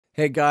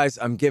Hey guys,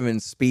 I'm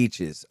giving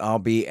speeches. I'll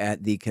be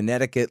at the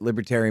Connecticut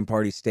Libertarian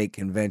Party State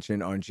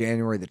Convention on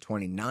January the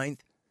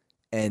 29th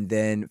and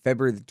then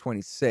February the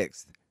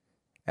 26th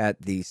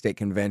at the state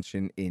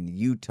convention in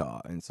Utah,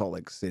 in Salt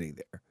Lake City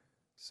there.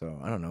 So,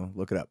 I don't know,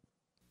 look it up.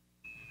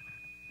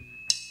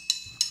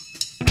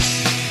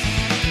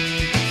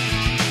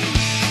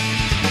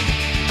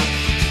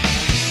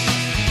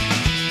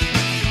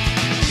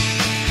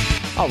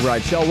 All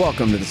right, y'all,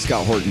 welcome to the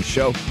Scott Horton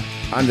Show.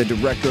 I'm the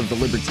director of the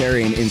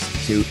Libertarian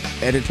Institute,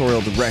 editorial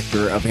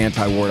director of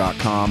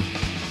antiwar.com,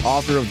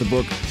 author of the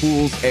book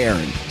Fool's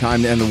Errand,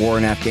 Time to End the War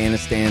in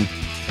Afghanistan,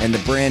 and the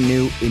brand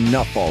new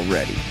Enough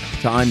Already,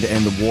 Time to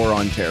End the War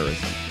on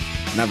Terrorism.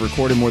 And I've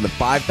recorded more than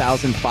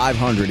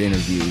 5,500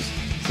 interviews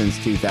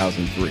since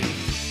 2003,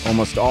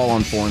 almost all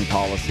on foreign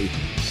policy,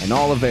 and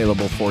all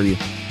available for you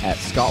at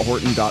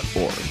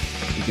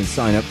scotthorton.org. You can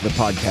sign up for the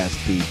podcast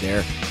feed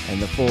there,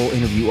 and the full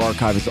interview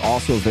archive is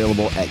also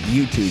available at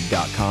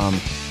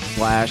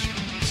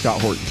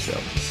youtube.com/Scott Horton Show.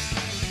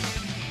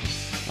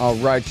 All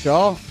right,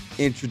 y'all.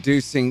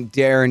 Introducing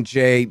Darren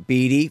J.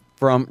 Beattie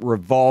from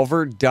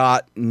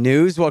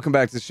Revolver.news. Welcome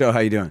back to the show. How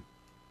you doing?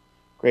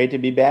 Great to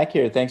be back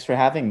here. Thanks for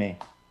having me.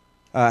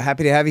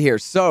 Happy to have you here.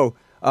 So,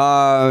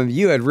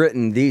 you had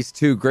written these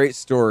two great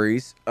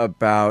stories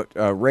about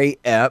Ray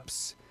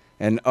Epps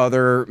and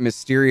other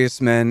mysterious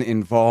men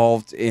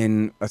involved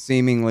in a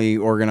seemingly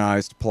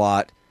organized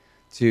plot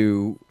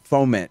to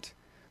foment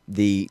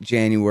the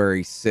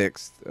January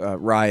 6th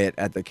riot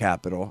at the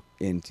Capitol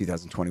in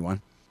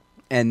 2021.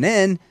 And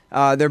then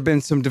there have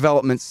been some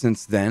developments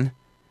since then.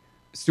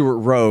 Stewart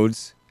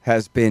Rhodes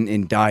has been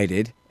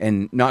indicted,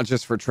 and not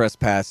just for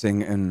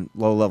trespassing and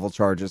low-level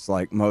charges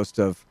like most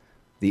of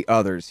the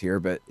others here,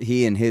 but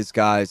he and his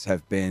guys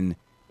have been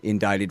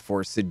indicted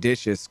for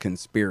seditious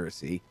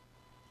conspiracy.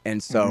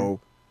 And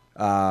so,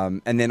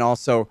 and then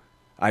also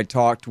I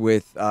talked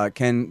with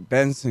Ken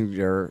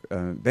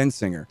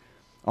Bensinger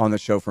on the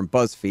show from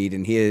Buzzfeed,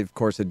 and he, of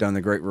course, had done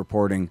the great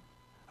reporting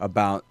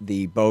about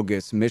the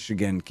bogus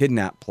Michigan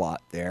kidnap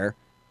plot there.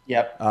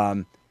 Yep.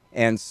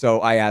 And so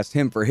I asked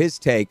him for his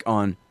take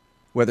on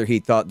whether he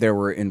thought there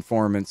were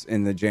informants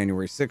in the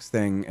January 6th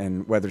thing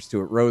and whether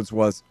Stewart Rhodes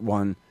was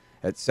one,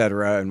 et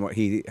cetera, and what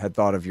he had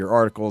thought of your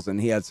articles.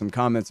 And he had some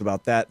comments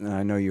about that, and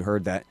I know you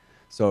heard that.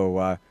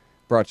 So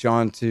brought you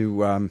on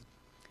to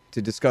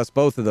discuss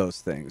both of those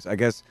things. I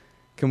guess,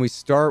 can we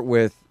start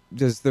with,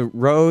 does the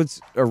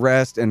Rhodes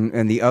arrest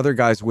and the other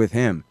guys with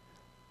him,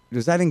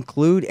 does that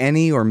include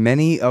any or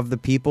many of the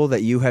people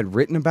that you had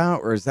written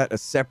about, or is that a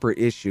separate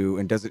issue?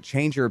 And does it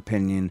change your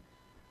opinion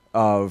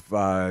of,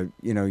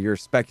 your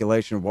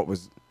speculation of what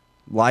was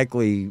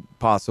likely,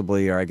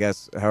 possibly, or I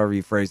guess however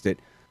you phrased it,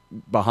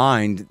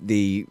 behind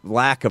the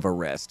lack of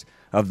arrest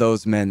of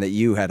those men that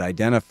you had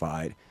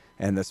identified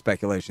and the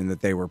speculation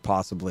that they were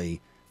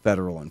possibly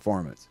federal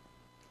informants?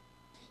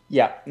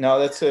 Yeah,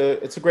 no, it's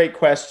a great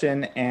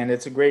question, and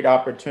it's a great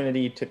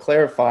opportunity to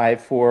clarify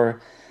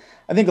for,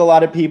 I think, a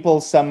lot of people,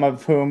 some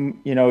of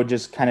whom,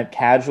 just kind of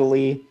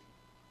casually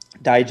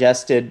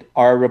digested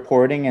our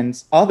reporting,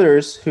 and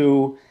others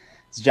whose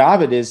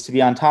job it is to be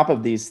on top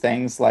of these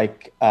things,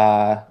 like,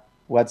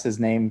 what's his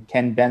name,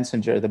 Ken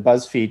Bensinger, the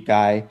Buzzfeed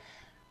guy,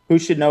 who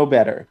should know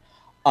better.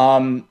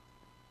 And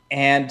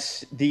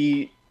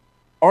the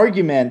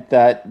argument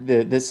that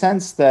the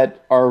sense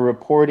that our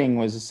reporting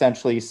was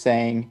essentially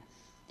saying,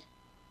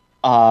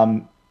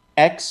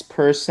 X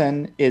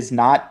person is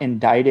not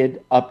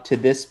indicted up to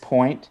this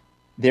point,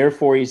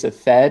 therefore he's a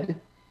Fed,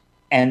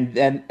 and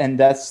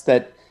thus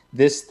that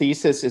this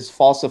thesis is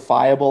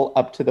falsifiable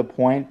up to the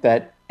point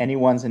that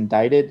anyone's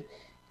indicted,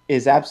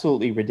 is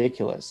absolutely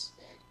ridiculous.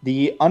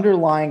 The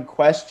underlying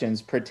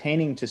questions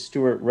pertaining to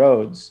Stewart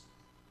Rhodes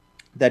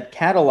that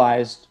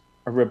catalyzed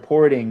a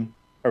reporting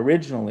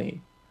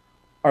originally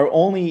are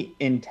only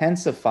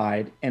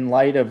intensified in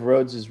light of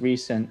Rhodes's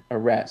recent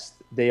arrest.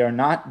 They are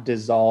not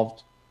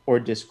dissolved or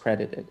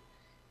discredited.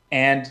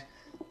 And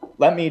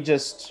let me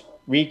just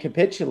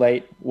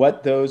recapitulate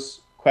what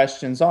those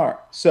questions are.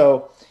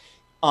 So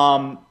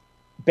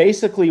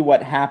basically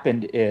what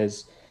happened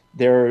is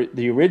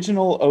the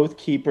original Oath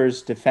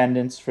Keepers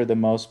defendants, for the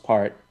most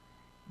part,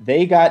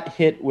 they got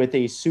hit with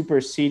a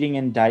superseding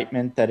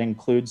indictment that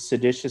includes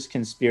seditious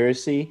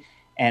conspiracy,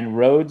 and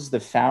Rhodes, the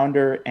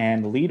founder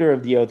and leader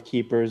of the Oath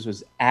Keepers,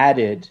 was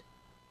added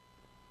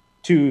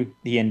to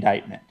the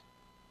indictment.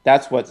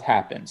 That's what's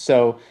happened.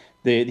 So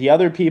the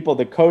other people,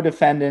 the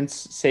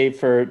co-defendants, save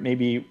for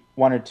maybe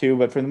one or two,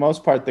 but for the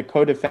most part, the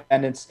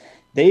co-defendants,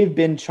 they've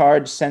been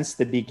charged since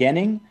the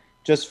beginning,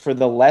 just for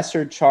the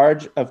lesser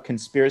charge of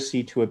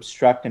conspiracy to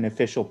obstruct an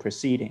official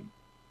proceeding.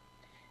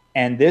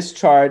 And this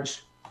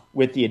charge,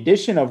 with the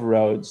addition of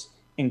Rhodes,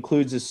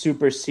 includes a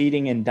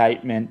superseding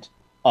indictment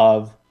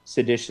of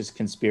seditious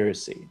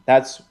conspiracy.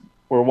 That's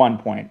for one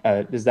point.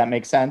 Does that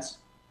make sense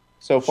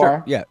so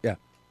far? Sure. Yeah.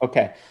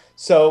 Okay.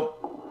 So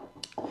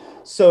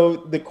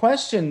the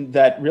question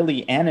that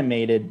really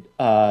animated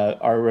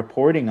our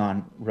reporting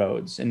on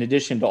Rhodes, in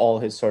addition to all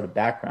his sort of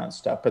background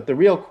stuff, but the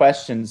real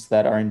questions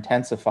that are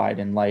intensified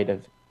in light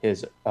of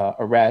his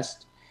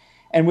arrest,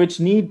 and which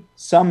need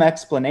some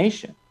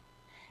explanation.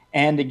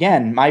 And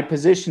again, my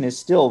position is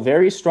still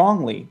very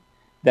strongly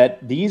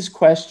that these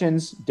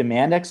questions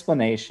demand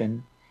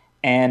explanation,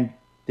 and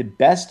the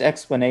best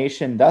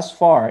explanation thus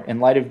far, in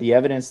light of the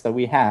evidence that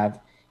we have,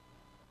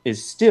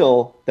 is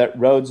still that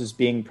Rhodes is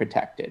being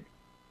protected.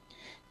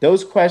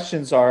 Those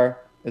questions are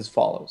as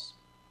follows.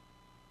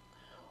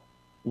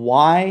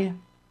 Why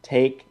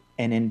take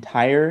an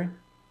entire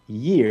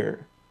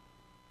year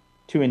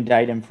to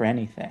indict him for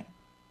anything?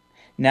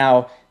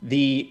 Now,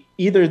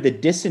 either the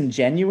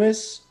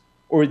disingenuous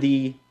or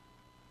the,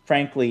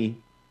 frankly,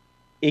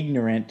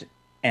 ignorant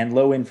and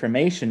low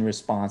information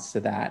response to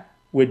that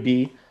would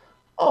be,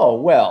 oh,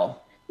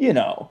 well,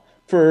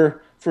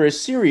 for a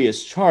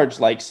serious charge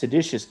like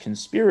seditious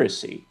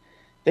conspiracy,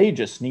 they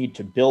just need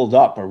to build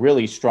up a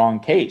really strong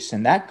case,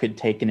 and that could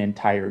take an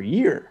entire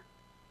year.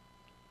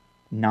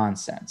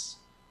 Nonsense.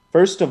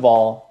 First of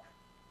all,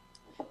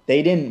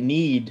 they didn't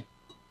need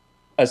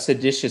a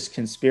seditious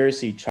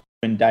conspiracy charge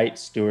to indict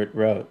Stewart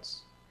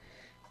Rhodes.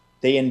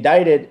 They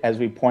indicted, as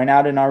we point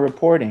out in our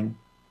reporting,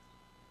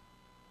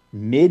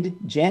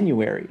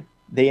 mid-January,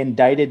 they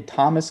indicted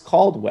Thomas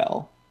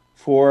Caldwell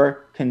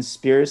for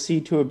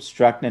conspiracy to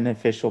obstruct an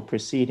official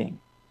proceeding.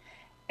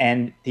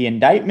 And the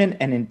indictment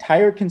and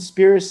entire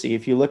conspiracy,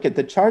 if you look at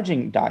the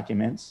charging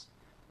documents,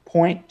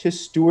 point to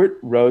Stewart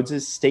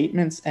Rhodes'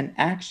 statements and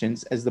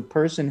actions as the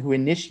person who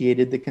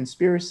initiated the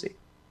conspiracy.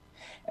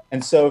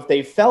 And so if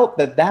they felt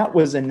that that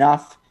was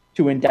enough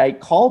to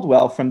indict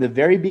Caldwell from the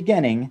very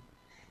beginning,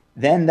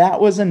 then that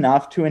was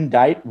enough to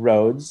indict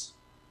Rhodes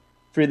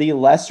for the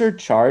lesser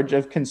charge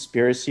of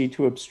conspiracy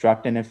to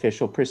obstruct an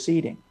official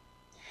proceeding.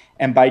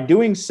 And by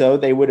doing so,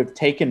 they would have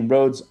taken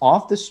Rhodes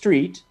off the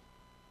street,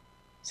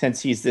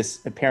 since he's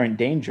this apparent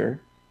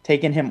danger,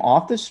 taken him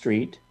off the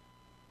street,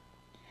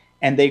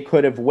 and they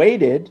could have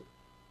waited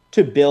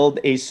to build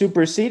a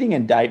superseding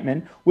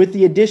indictment with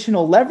the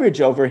additional leverage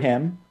over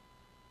him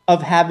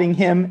of having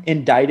him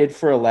indicted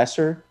for a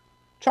lesser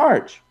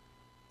charge.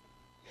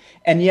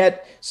 And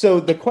yet, so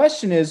the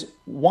question is,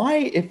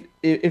 why,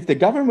 if the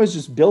government was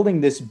just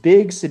building this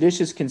big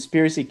seditious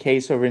conspiracy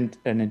case over an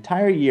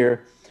entire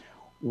year,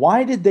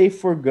 why did they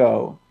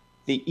forego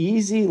the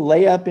easy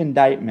layup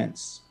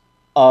indictments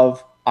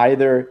of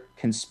either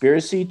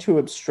conspiracy to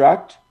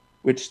obstruct,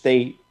 which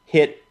they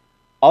hit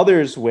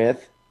others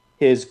with,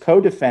 his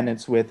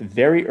co-defendants with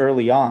very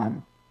early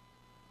on,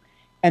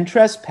 and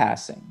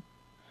trespassing?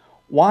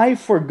 Why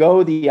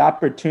forego the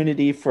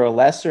opportunity for a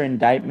lesser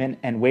indictment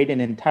and wait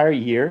an entire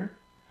year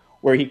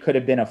where he could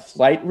have been a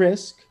flight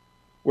risk,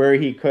 where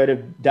he could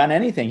have done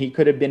anything? He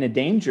could have been a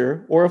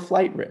danger or a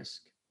flight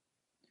risk.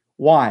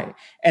 Why?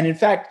 And in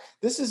fact,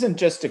 this isn't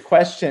just a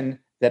question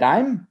that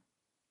I'm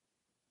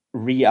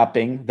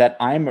re-upping, that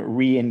I'm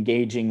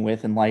re-engaging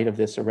with in light of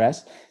this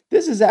arrest.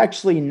 This is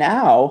actually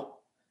now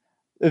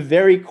the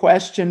very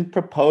question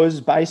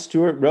proposed by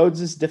Stewart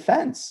Rhodes'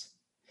 defense.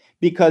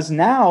 Because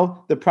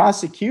now the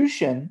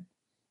prosecution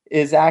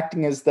is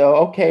acting as though,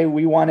 okay,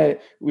 we're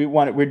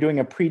doing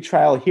a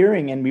pretrial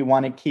hearing and we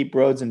want to keep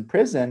Rhodes in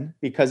prison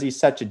because he's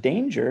such a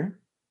danger.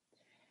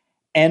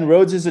 And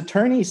Rhodes'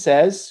 attorney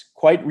says,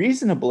 quite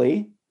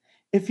reasonably,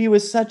 if he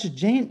was such a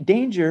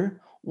danger,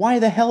 why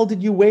the hell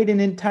did you wait an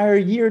entire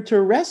year to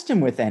arrest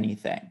him with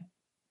anything?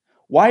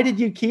 Why did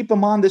you keep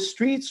him on the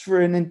streets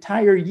for an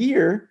entire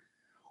year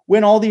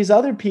when all these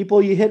other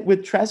people you hit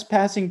with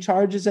trespassing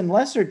charges and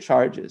lesser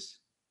charges?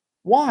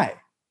 Why?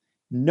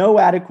 No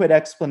adequate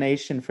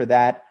explanation for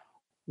that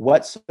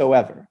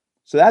whatsoever.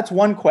 So that's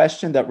one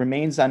question that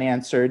remains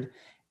unanswered.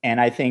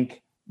 And I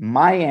think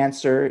my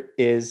answer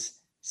is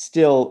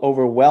still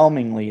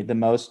overwhelmingly the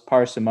most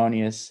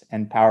parsimonious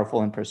and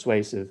powerful and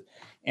persuasive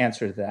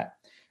answer to that.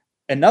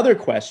 Another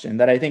question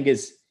that I think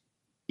is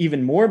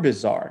even more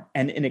bizarre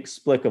and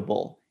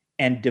inexplicable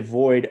and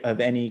devoid of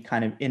any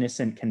kind of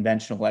innocent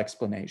conventional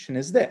explanation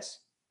is this.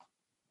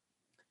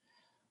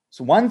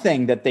 So one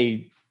thing that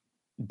they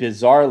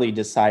bizarrely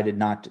decided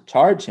not to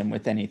charge him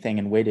with anything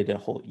and waited a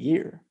whole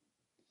year.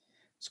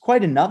 It's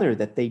quite another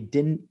that they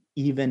didn't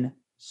even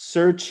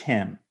search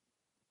him.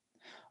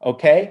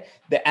 Okay?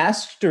 The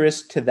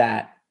asterisk to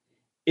that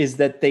is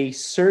that they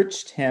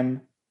searched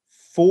him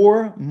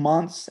 4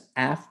 months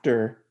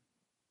after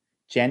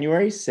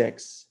January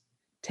 6th,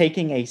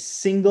 taking a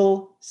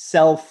single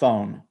cell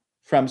phone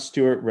from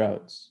Stewart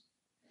Rhodes.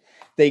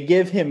 They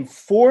give him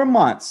 4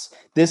 months,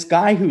 this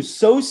guy who's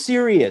so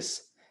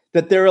serious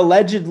that they're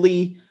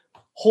allegedly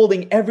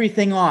holding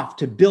everything off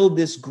to build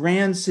this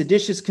grand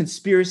seditious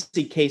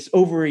conspiracy case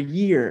over a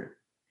year.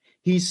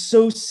 He's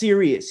so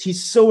serious.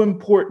 He's so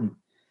important.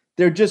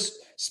 They're just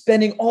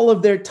spending all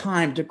of their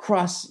time to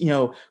cross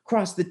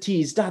the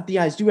T's, dot the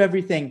I's, do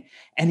everything.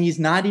 And he's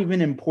not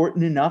even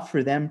important enough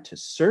for them to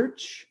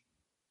search.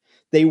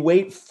 They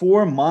wait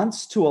 4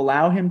 months to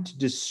allow him to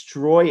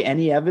destroy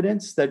any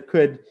evidence that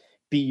could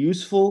be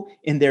useful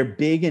in their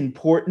big,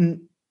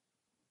 important,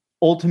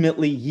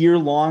 ultimately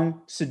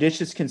year-long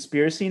seditious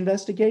conspiracy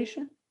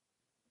investigation.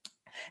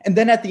 And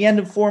then at the end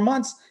of 4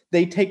 months,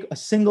 they take a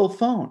single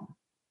phone.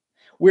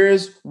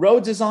 Whereas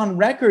Rhodes is on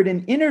record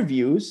in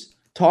interviews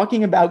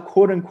talking about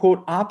quote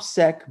unquote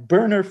OPSEC,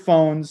 burner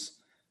phones,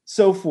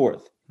 so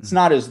forth. It's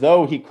not as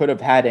though he could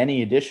have had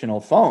any additional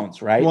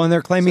phones, right? Well, and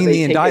they're claiming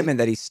the indictment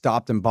that he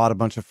stopped and bought a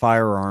bunch of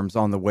firearms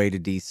on the way to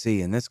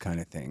D.C. and this kind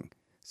of thing.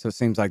 So it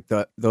seems like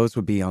those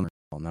would be on the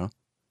no?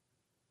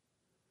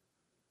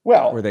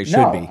 Well, or they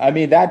should be. I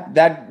mean,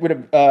 that would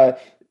have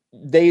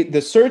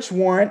the search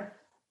warrant,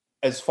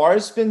 as far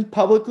as been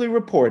publicly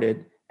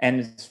reported,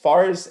 and as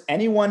far as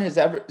anyone has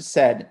ever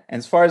said, and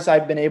as far as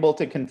I've been able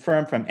to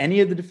confirm from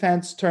any of the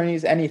defense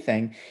attorneys,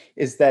 anything,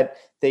 is that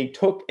they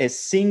took a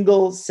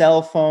single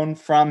cell phone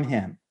from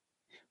him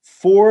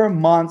 4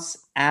 months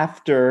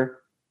after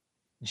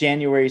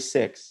January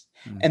 6th.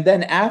 And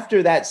then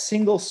after that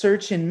single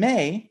search in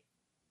May,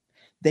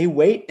 they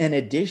wait an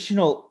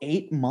additional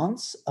 8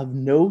 months of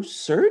no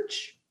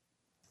search?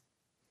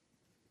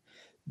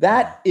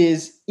 That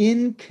is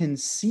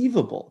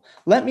inconceivable.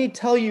 Let me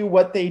tell you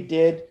what they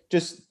did,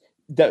 just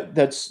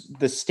that's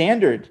the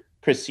standard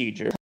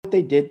procedure, what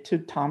they did to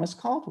Thomas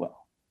Caldwell.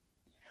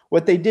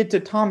 What they did to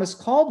Thomas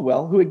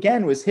Caldwell, who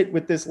again was hit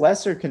with this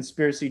lesser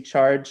conspiracy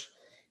charge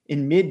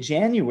in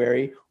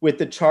mid-January, with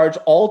the charge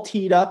all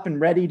teed up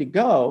and ready to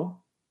go,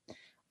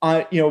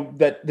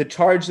 that the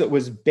charge that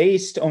was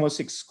based almost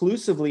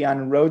exclusively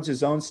on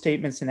Rhodes' own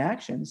statements and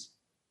actions.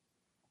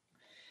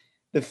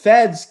 The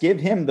feds give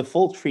him the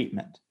full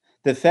treatment.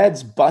 The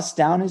feds bust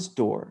down his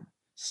door,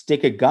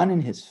 stick a gun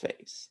in his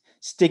face,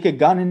 stick a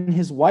gun in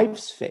his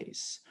wife's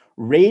face,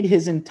 raid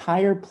his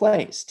entire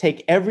place,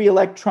 take every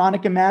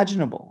electronic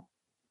imaginable.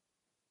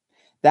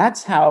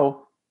 That's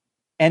how,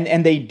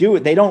 and they do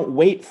it. They don't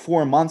wait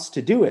 4 months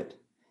to do it.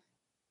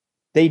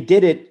 They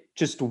did it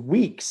just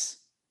weeks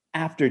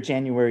after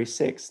January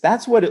 6th.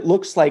 That's what it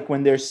looks like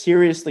when they're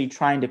seriously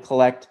trying to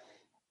collect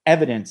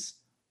evidence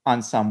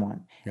on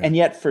someone. Yeah. And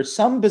yet, for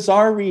some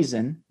bizarre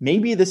reason,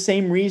 maybe the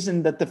same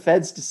reason that the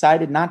feds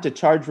decided not to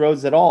charge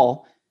Rhodes at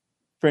all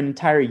for an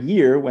entire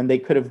year when they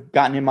could have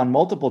gotten him on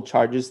multiple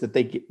charges that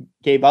they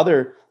gave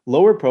other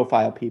lower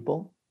profile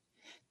people,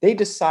 they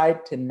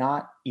decide to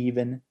not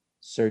even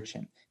search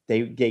him.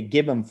 They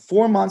give him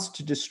 4 months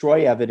to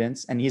destroy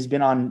evidence, and he's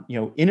been on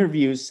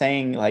interviews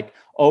saying like,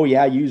 "Oh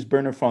yeah, use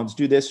burner phones,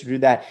 do this or do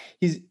that."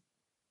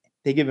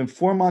 They give him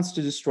 4 months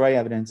to destroy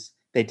evidence.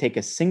 They take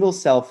a single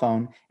cell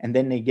phone, and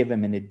then they give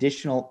him an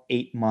additional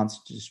 8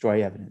 months to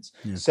destroy evidence.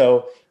 Yeah.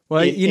 So,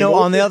 well,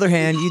 on the other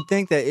hand, you'd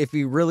think that if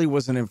he really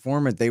was an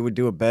informant, they would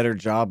do a better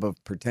job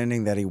of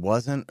pretending that he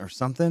wasn't, or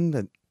something.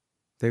 That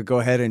they'd go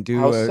ahead and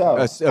do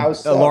a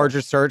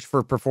larger search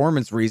for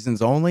performance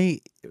reasons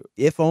only,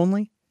 if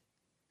only.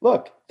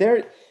 Look,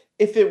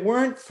 if it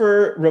weren't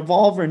for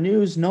Revolver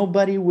News,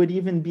 nobody would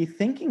even be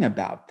thinking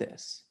about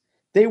this.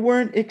 They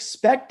weren't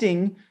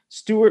expecting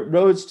Stewart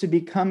Rhodes to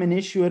become an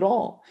issue at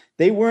all.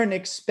 They weren't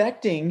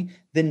expecting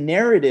the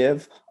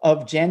narrative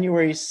of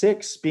January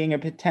 6th being a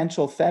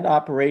potential Fed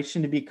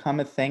operation to become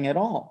a thing at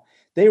all.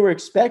 They were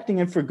expecting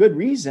it for good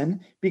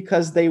reason,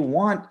 because they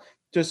want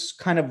just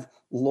kind of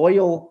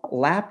loyal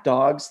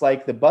lapdogs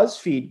like the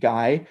Buzzfeed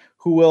guy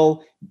who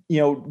will,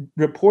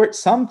 report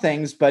some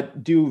things,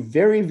 but do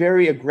very,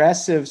 very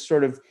aggressive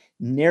sort of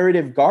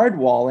narrative guard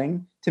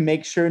walling to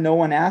make sure no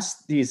one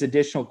asks these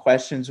additional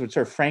questions, which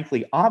are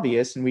frankly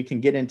obvious, and we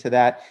can get into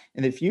that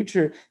in the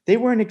future. They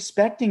weren't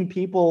expecting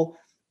people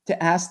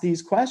to ask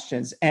these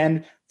questions.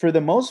 And for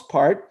the most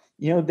part,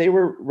 they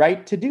were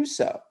right to do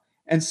so.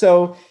 And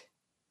so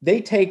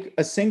they take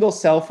a single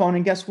cell phone,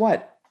 and guess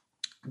what?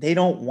 They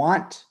don't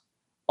want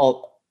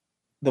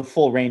the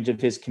full range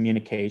of his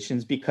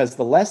communications, because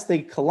the less they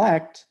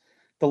collect,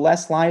 the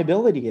less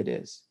liability it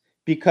is.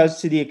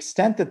 Because to the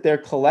extent that they're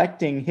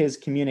collecting his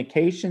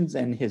communications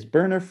and his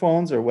burner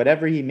phones or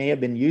whatever he may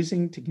have been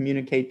using to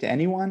communicate to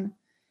anyone,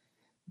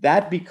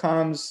 that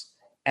becomes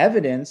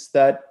evidence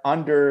that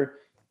under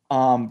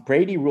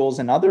Brady rules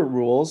and other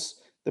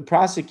rules, the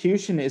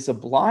prosecution is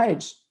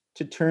obliged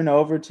to turn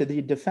over to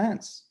the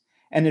defense.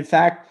 And in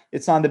fact,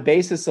 it's on the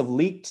basis of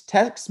leaked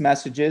text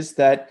messages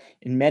that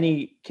in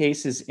many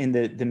cases in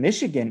the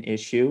Michigan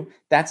issue,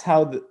 that's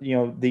how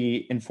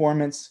the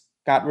informants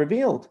got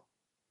revealed.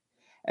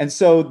 And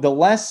so the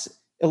less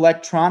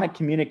electronic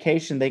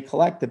communication they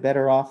collect, the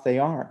better off they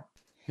are.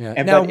 Yeah.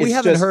 And, now,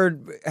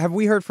 have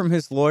we heard from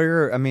his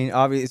lawyer? I mean,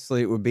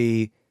 obviously it would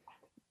be,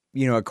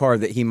 a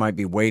card that he might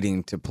be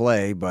waiting to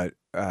play, but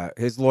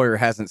his lawyer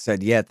hasn't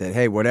said yet that,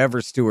 hey,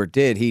 whatever Stewart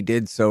did, he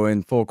did so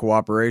in full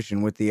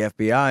cooperation with the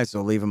FBI,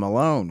 so leave him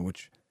alone,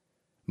 which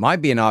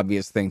might be an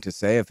obvious thing to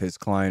say if his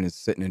client is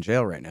sitting in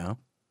jail right now.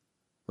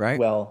 Right?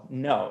 Well,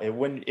 no, it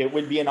wouldn't. It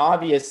would be an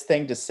obvious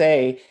thing to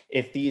say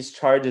if these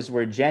charges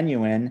were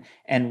genuine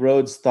and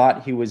Rhodes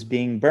thought he was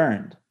being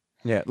burned.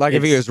 Yeah, like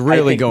if he was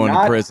really going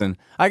to prison.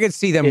 I could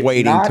see them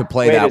waiting to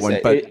play that one,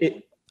 but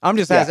I'm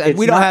just asking.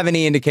 We don't have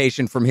any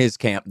indication from his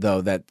camp, though,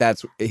 that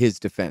that's his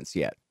defense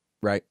yet,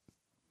 right?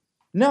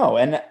 No,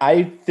 and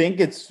I think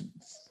it's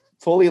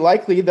fully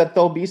likely that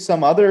there'll be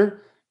some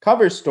other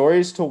cover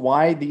stories to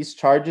why these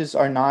charges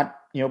are not,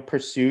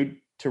 pursued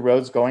to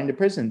Rhodes going to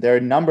prison. There are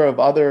a number of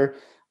other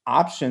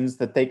options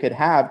that they could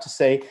have to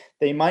say,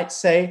 they might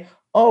say,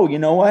 oh, you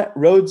know what?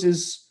 Rhodes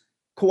is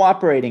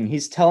cooperating.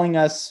 He's telling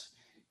us,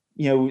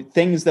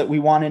 things that we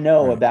want to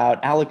know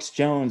about Alex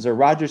Jones or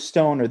Roger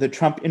Stone or the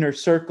Trump inner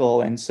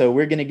circle. And so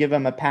we're going to give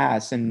him a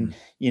pass and,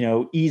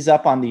 ease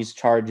up on these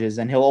charges.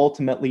 And he'll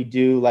ultimately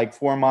do like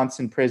 4 months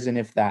in prison,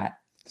 if that.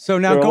 So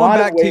now going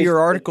back to your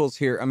articles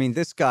here, I mean,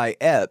 this guy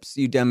Epps,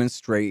 you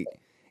demonstrate,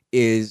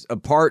 is a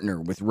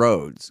partner with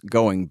Rhodes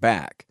going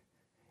back.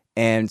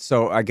 And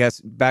so I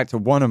guess back to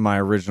one of my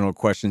original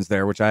questions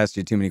there, which I asked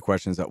you too many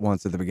questions at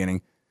once at the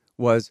beginning,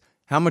 was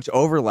how much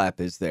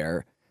overlap is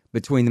there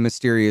between the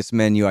mysterious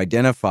men you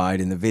identified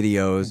in the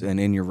videos and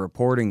in your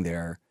reporting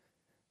there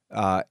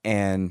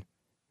and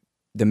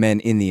the men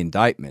in the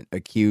indictment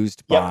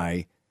accused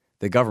by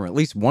the government? At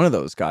least one of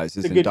those guys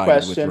is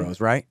indicted with Rhodes,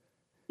 right?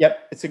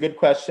 Yep, it's a good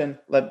question.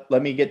 Let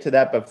me get to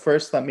that. But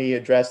first, let me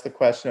address the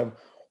question of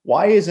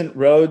why isn't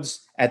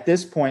Rhodes at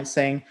this point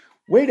saying,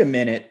 wait a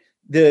minute,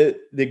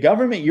 the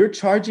government, you're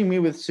charging me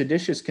with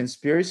seditious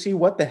conspiracy?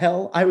 What the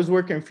hell? I was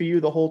working for you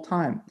the whole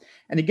time.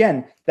 And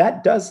again,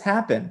 that does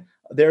happen.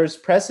 There's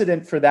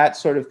precedent for that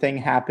sort of thing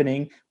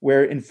happening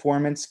where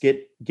informants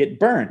get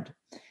burned.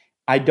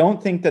 I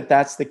don't think that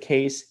that's the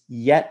case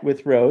yet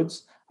with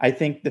Rhodes. I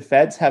think the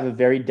feds have a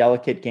very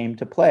delicate game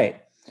to play.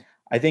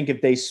 I think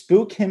if they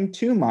spook him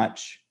too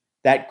much,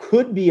 that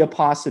could be a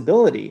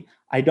possibility.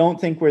 I don't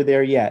think we're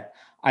there yet.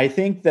 I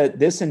think that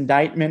this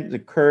indictment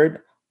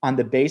occurred on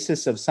the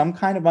basis of some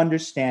kind of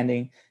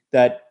understanding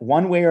that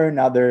one way or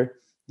another,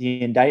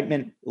 the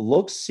indictment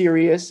looks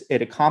serious.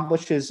 It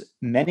accomplishes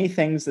many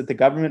things that the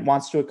government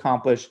wants to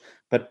accomplish,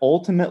 but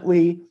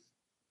ultimately,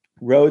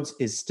 Rhodes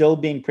is still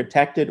being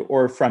protected,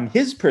 or from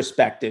his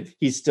perspective,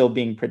 he's still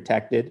being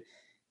protected.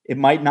 It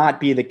might not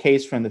be the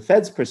case from the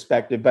Fed's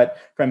perspective, but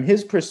from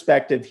his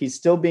perspective, he's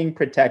still being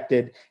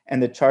protected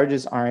and the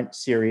charges aren't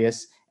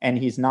serious and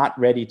he's not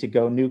ready to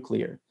go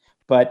nuclear.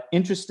 But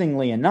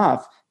interestingly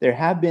enough, there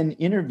have been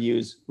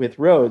interviews with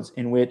Rhodes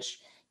in which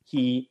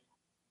he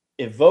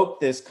evoked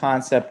this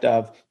concept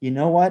of, you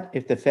know what,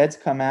 if the feds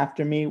come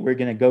after me, we're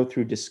going to go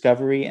through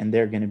discovery and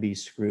they're going to be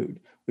screwed,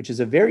 which is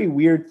a very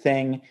weird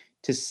thing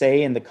to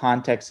say in the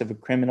context of a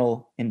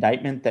criminal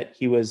indictment that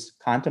he was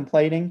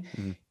contemplating.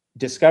 Mm-hmm.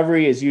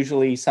 Discovery is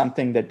usually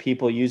something that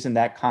people use in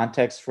that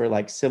context for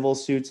like civil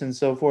suits and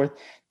so forth.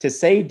 To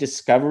say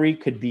discovery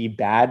could be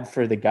bad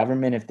for the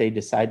government if they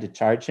decide to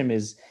charge him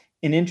is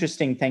an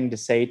interesting thing to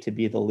say, to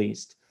be the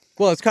least.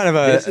 Well, it's kind of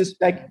a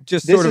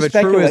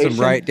truism,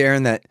 right,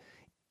 Darren, that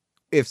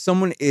if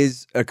someone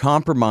is a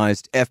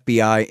compromised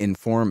FBI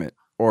informant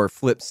or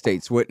flip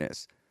state's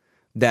witness,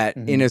 that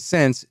in a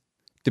sense,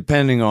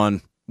 depending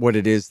on what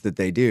it is that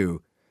they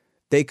do,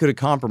 they could have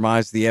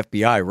compromised the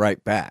FBI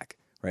right back.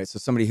 Right, so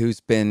somebody who's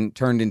been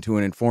turned into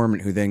an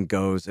informant who then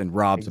goes and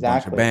robs a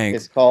bunch of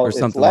banks or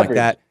something like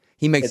that,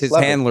 he makes his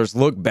handlers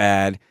look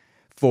bad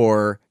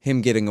for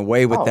him getting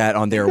away with that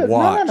on their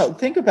watch. No.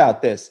 Think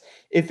about this.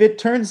 If it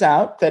turns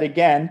out that,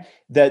 again,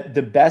 that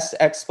the best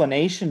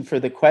explanation for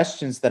the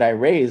questions that I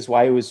raised,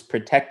 why he was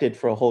protected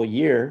for a whole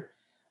year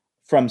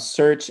from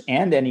search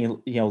and any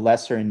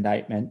lesser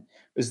indictment,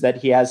 was that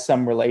he has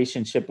some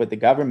relationship with the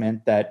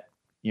government that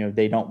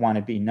they don't want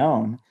to be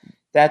known.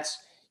 That's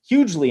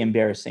hugely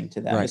embarrassing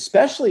to them,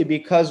 especially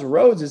because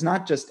Rhodes is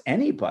not just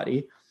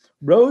anybody.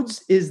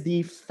 Rhodes is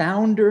the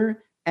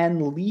founder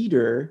and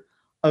leader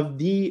of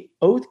the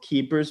Oath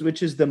Keepers,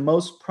 which is the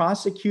most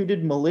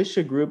prosecuted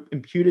militia group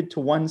imputed to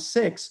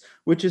 1-6,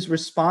 which is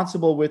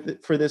responsible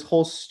for this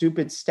whole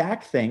stupid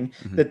stack thing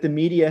that the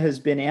media has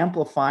been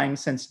amplifying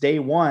since day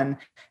one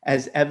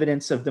as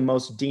evidence of the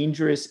most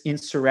dangerous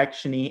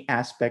insurrection-y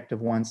aspect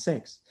of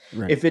 1-6.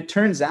 Right. If it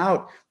turns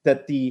out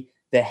that the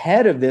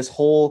head of this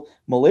whole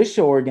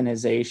militia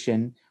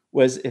organization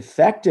was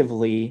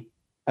effectively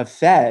a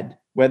Fed,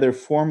 whether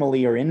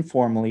formally or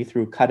informally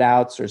through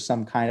cutouts or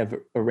some kind of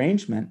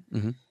arrangement,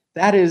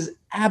 that is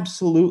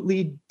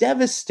absolutely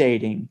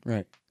devastating.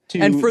 Right.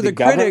 And for the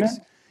critics,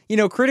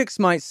 critics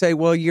might say,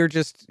 well, you're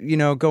just,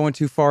 going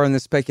too far in the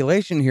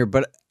speculation here,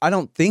 but I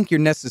don't think you're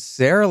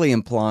necessarily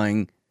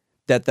implying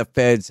that the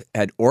feds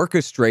had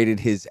orchestrated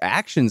his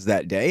actions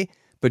that day,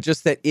 but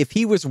just that if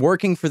he was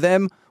working for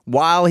them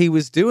while he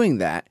was doing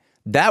that,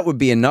 that would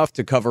be enough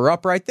to cover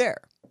up right there.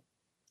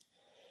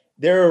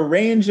 There are a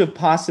range of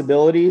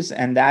possibilities,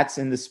 and that's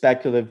in the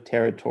speculative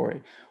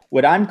territory.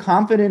 What I'm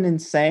confident in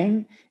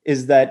saying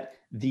is that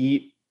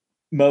the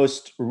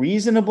most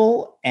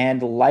reasonable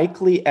and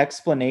likely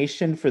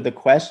explanation for the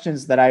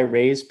questions that I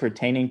raised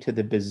pertaining to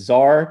the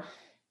bizarre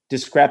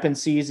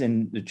discrepancies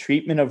in the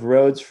treatment of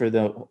Rhodes for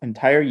the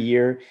entire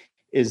year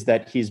is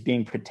that he's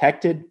being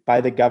protected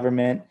by the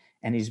government,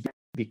 and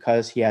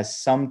because he has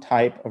some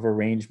type of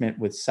arrangement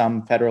with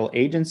some federal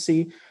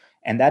agency.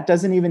 And that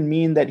doesn't even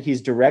mean that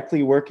he's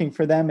directly working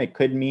for them. It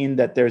could mean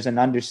that there's an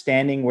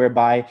understanding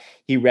whereby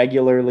he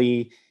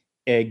regularly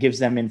gives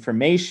them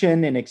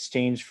information in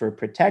exchange for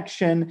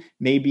protection.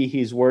 Maybe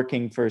he's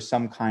working for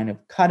some kind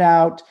of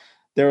cutout.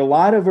 There are a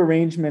lot of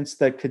arrangements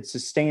that could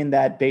sustain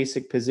that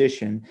basic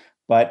position.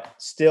 But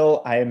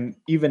still, I'm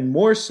even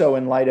more so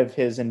in light of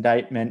his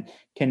indictment,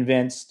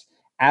 convinced,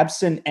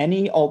 absent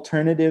any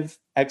alternative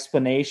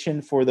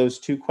explanation for those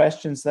two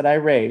questions that I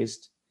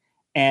raised,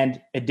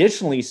 and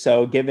additionally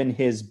so, given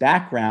his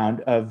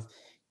background of,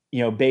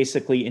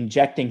 basically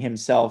injecting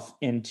himself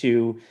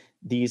into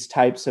these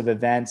types of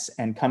events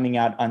and coming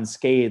out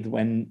unscathed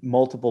when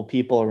multiple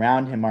people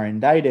around him are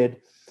indicted.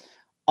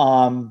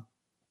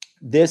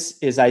 This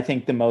is, I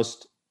think, the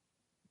most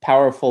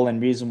powerful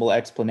and reasonable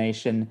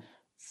explanation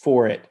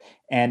for it.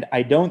 And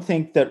I don't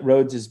think that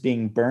Rhodes is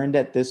being burned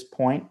at this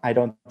point. I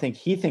don't think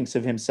he thinks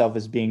of himself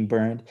as being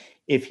burned.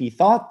 If he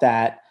thought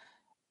that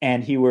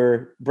and he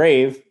were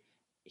brave,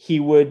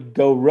 he would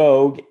go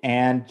rogue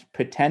and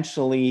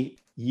potentially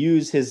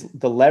use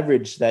the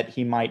leverage that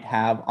he might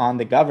have on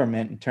the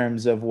government in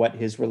terms of what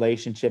his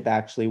relationship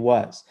actually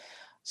was.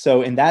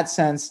 So in that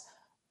sense,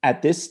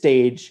 at this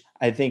stage,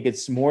 I think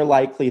it's more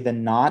likely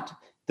than not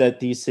that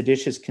these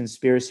seditious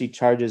conspiracy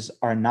charges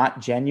are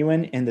not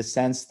genuine, in the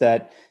sense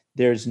that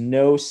there's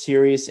no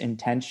serious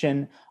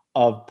intention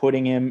of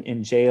putting him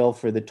in jail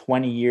for the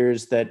 20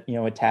 years that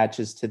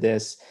attaches to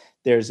this.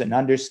 There's an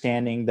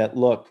understanding that,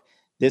 look,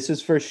 this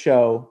is for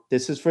show,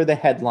 this is for the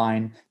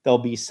headline. There'll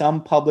be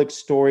some public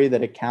story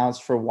that accounts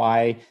for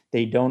why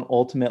they don't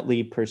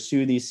ultimately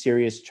pursue these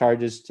serious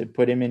charges to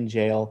put him in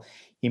jail.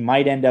 He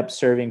might end up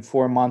serving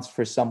 4 months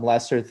for some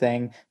lesser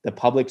thing. The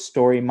public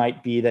story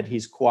might be that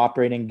he's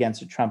cooperating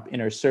against a Trump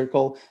inner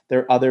circle. There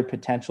are other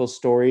potential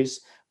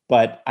stories,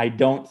 but I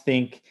don't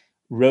think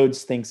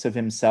Rhodes thinks of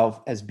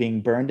himself as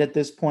being burned at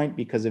this point,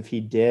 because if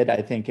he did,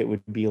 I think it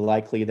would be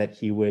likely that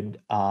he would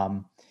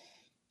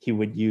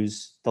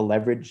use the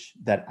leverage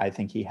that I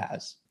think he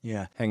has.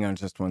 Yeah, hang on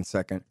just 1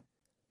 second.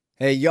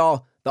 Hey,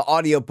 y'all, the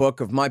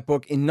audiobook of my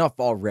book, Enough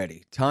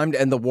Already, Time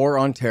to End the War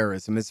on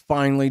Terrorism, is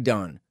finally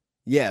done.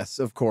 Yes,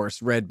 of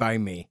course, read by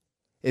me.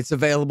 It's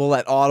available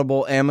at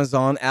Audible,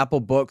 Amazon, Apple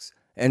Books,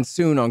 and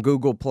soon on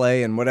Google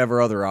Play and whatever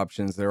other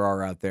options there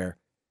are out there.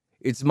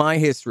 It's my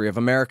history of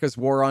America's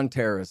war on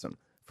terrorism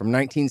from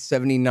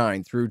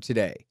 1979 through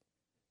today.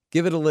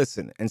 Give it a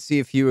listen and see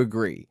if you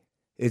agree.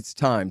 It's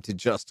time to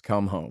just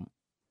come home.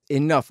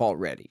 Enough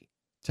Already.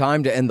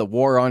 Time to End the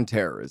War on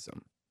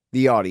Terrorism.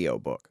 The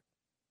audiobook.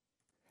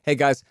 Hey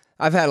guys,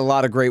 I've had a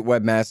lot of great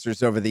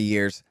webmasters over the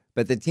years,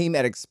 but the team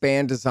at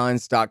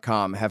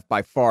expanddesigns.com have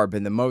by far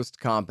been the most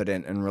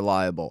competent and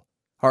reliable.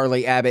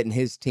 Harley Abbott and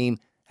his team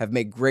have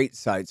made great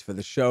sites for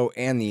the show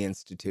and the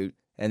Institute,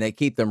 and they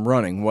keep them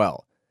running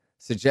well,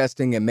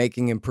 suggesting and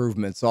making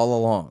improvements all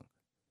along.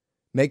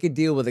 Make a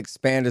deal with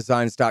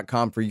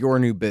expanddesigns.com for your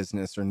new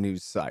business or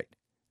news site.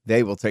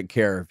 They will take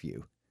care of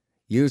you.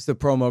 Use the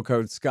promo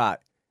code SCOTT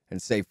and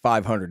save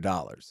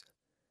 $500.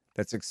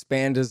 That's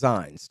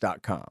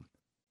expanddesigns.com.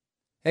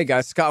 Hey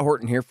guys, Scott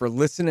Horton here for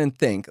Listen and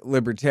Think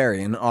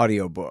Libertarian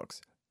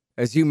Audiobooks.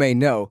 As you may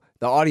know,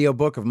 the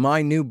audiobook of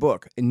my new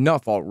book,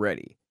 Enough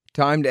Already,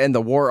 Time to End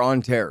the War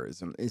on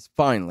Terrorism, is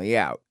finally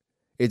out.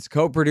 It's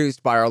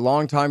co-produced by our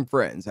longtime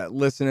friends at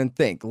Listen and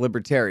Think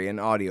Libertarian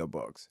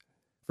Audiobooks.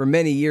 For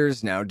many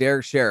years now,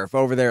 Derek Sheriff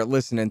over there at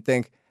Listen and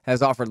Think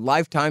has offered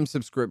lifetime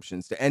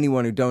subscriptions to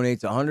anyone who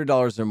donates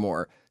 $100 or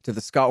more to the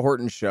Scott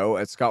Horton Show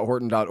at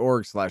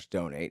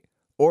scotthorton.org/donate,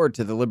 or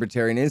to the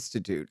Libertarian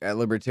Institute at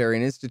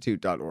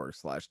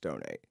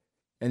libertarianinstitute.org/donate.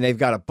 And they've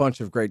got a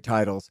bunch of great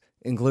titles,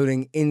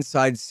 including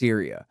Inside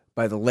Syria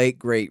by the late,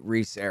 great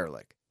Reese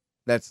Erlich.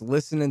 That's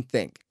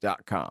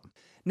listenandthink.com.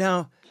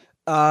 Now,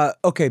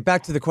 okay,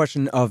 back to the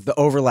question of the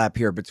overlap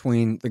here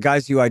between the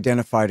guys you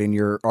identified in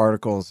your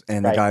articles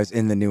and the guys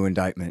in the new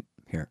indictment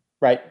here.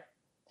 Right.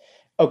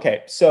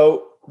 Okay,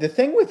 so the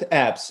thing with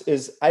Epps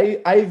is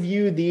I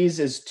view these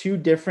as two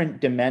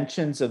different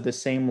dimensions of the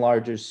same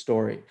larger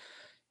story.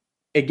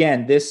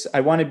 Again, I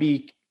want to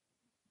be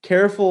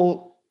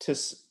careful to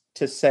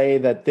say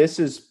that this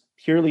is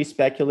purely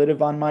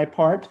speculative on my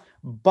part,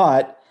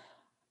 but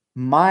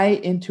my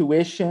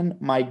intuition,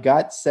 my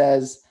gut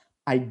says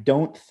I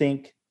don't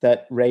think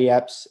that Ray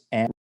Epps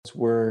and Rhodes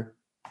were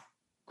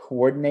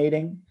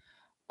coordinating.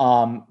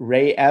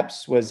 Ray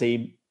Epps was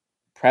a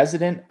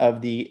president of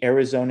the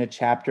Arizona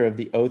chapter of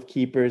the Oath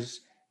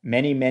Keepers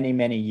many, many,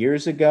 many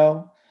years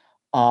ago.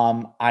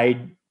 I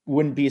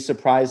wouldn't be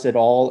surprised at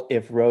all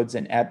if Rhodes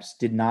and Epps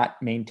did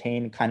not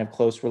maintain kind of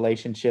close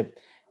relationship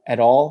at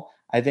all.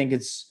 I think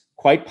it's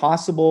quite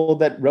possible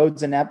that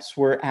Rhodes and Epps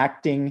were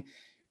acting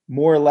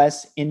more or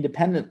less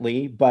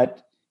independently,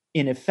 but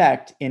in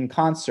effect in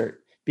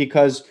concert,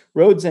 because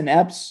Rhodes and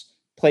Epps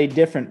played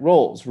different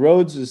roles.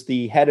 Rhodes is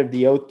the head of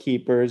the Oath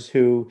Keepers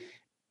who,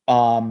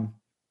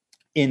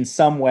 in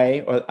some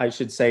way, or I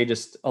should say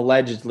just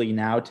allegedly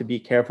now to be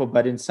careful,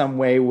 but in some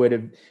way would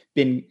have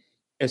been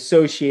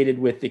associated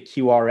with the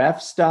QRF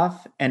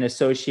stuff and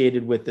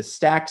associated with the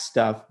stack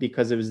stuff,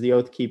 because it was the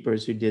Oath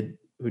Keepers who did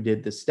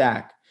the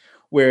stack.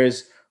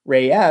 Whereas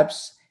Ray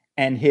Epps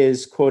and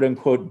his quote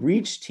unquote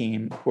breach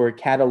team were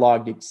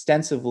cataloged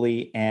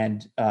extensively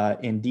and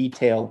in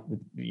detail,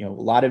 a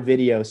lot of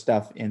video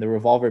stuff in the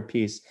Revolver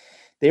piece.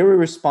 They were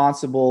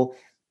responsible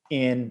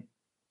in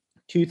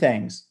two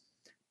things: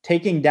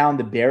 taking down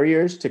the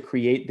barriers to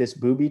create this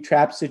booby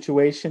trap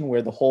situation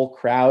where the whole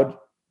crowd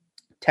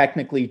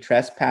technically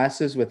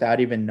trespasses without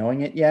even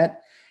knowing it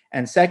yet.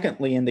 And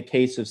secondly, in the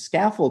case of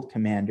Scaffold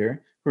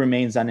Commander, who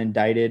remains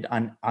unindicted,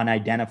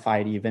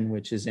 unidentified even,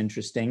 which is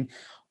interesting,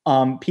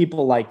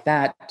 people like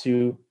that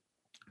to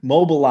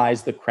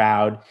mobilize the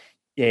crowd.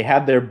 They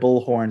have their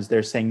bullhorns.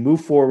 They're saying,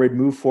 move forward,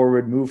 move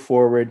forward, move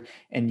forward,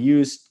 and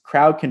use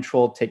crowd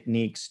control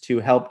techniques to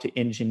help to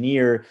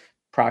engineer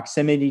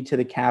proximity to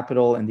the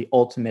Capitol and the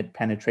ultimate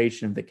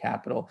penetration of the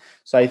Capitol.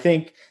 So I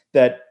think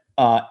that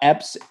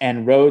Epps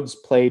and Rhodes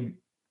played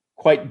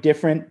quite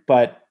different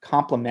but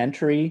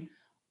complementary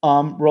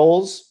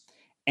roles.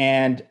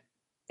 And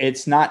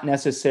it's not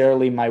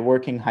necessarily my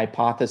working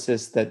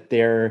hypothesis that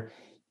they're,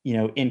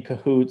 in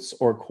cahoots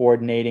or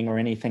coordinating or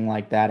anything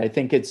like that. I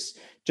think it's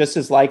just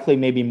as likely,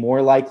 maybe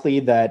more likely,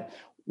 that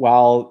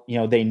while,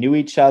 they knew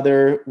each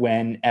other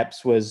when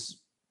Epps was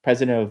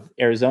president of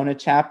Arizona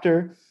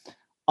chapter,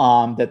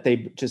 that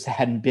they just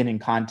hadn't been in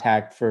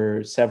contact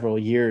for several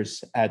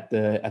years at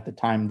the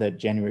time that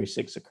January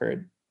 6th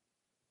occurred.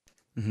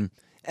 Mm-hmm.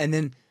 And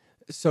then,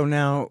 so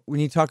now when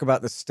you talk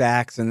about the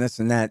stacks and this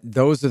and that,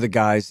 those are the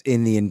guys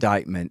in the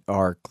indictment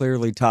are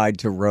clearly tied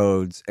to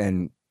Rhodes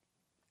and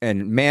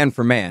man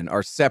for man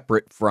are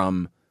separate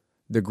from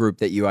the group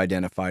that you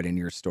identified in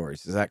your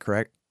stories. Is that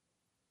correct?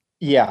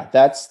 Yeah,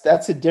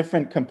 that's a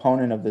different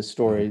component of the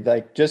story. Mm-hmm.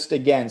 Like, just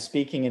again,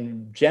 speaking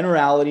in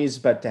generalities,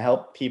 but to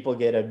help people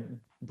get a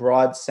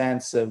broad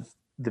sense of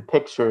the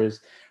pictures,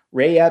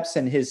 Ray Epps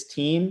and his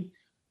team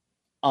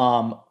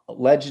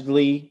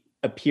allegedly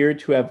appear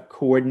to have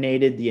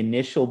coordinated the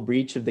initial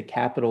breach of the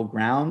Capitol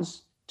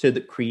grounds to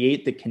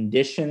create the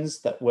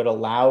conditions that would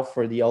allow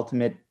for the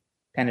ultimate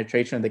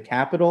penetration of the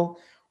Capitol,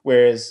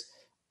 whereas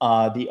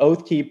the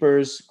Oath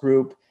Keepers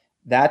group,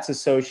 that's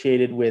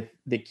associated with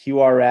the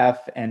QRF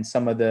and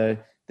some of the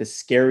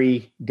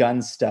scary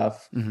gun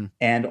stuff, mm-hmm.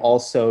 and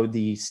also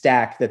the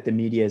stack that the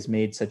media has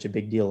made such a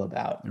big deal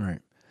about. Right.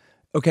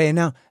 Okay, and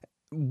now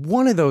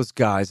one of those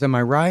guys, am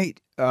I right?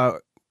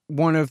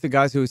 One of the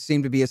guys who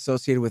seemed to be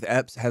associated with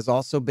Epps has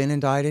also been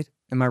indicted.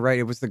 Am I right?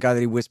 It was the guy that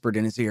he whispered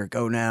in his ear,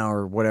 "Go now,"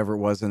 or whatever it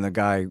was, and the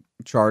guy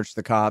charged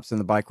the cops and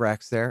the bike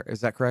racks there.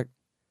 Is that correct?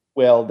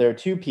 Well, there are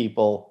two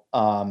people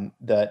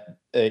that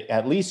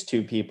at least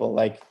two people,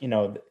 like,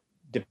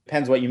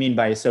 depends what you mean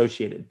by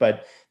associated,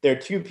 but there are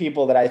two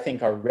people that I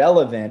think are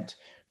relevant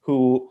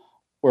who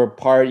were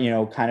part,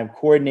 kind of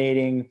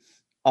coordinating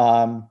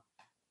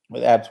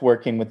with Epps,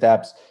 working with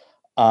Epps.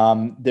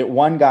 That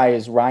one guy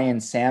is Ryan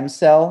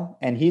Samsell,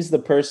 and he's the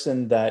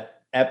person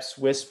that Epps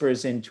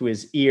whispers into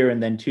his ear,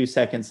 and then 2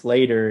 seconds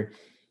later,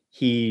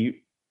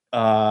 he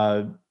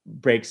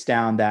breaks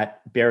down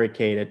that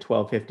barricade at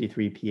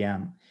 12:53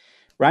 p.m.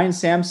 Ryan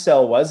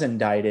Samsell was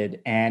indicted,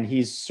 and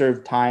he's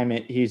served time.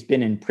 He's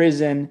been in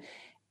prison,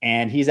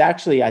 and he's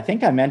actually, I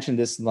think I mentioned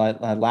this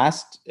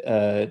last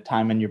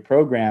time in your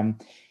program,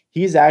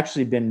 he's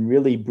actually been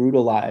really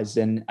brutalized.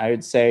 And I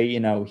would say,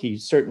 he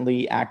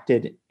certainly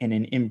acted in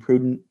an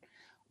imprudent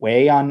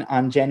way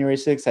on January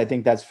 6th. I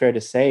think that's fair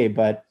to say.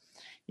 But,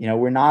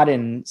 we're not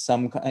in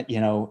some,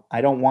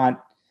 I don't want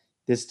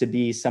this to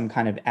be some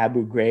kind of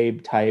Abu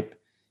Ghraib type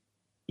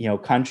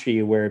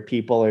country where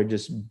people are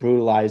just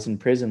brutalized in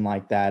prison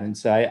like that. And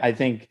so I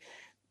think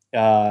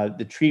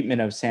the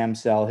treatment of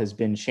Samsell has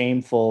been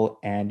shameful.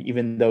 And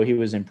even though he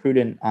was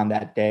imprudent on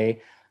that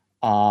day,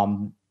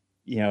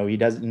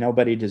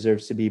 nobody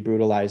deserves to be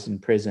brutalized in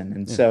prison.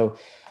 And so,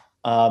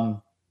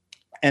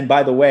 and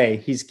by the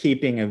way, he's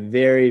keeping a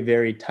very,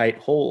 very tight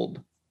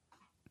hold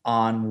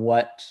on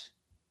what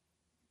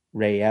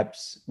Ray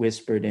Epps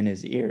whispered in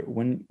his ear.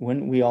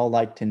 Wouldn't we all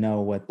like to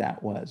know what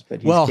that was? But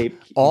he's keeping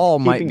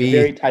a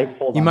very tight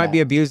hold. You might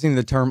be abusing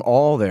the term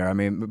 "all" there. I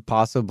mean,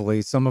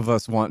 possibly some of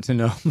us want to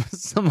know,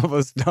 some of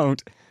us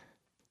don't.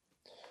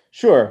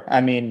 Sure. I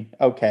mean,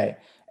 okay.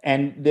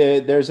 And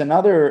there's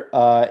another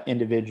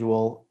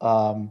individual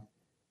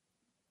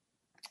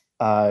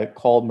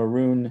called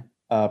Maroon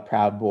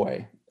Proud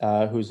Boy,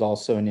 who's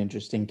also an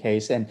interesting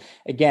case. And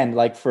again,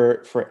 like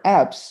for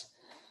Epps,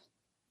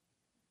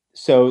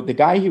 so the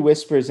guy he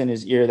whispers in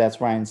his ear, that's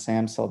Ryan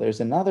Samsell.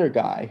 There's another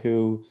guy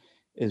who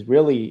is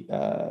really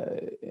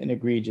an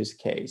egregious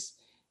case.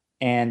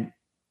 And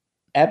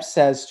Epps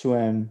says to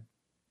him,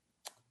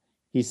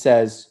 he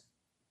says,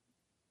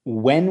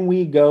 "When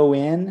we go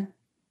in,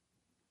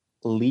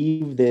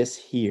 leave this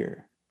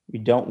here. We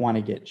don't want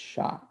to get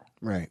shot."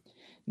 Right.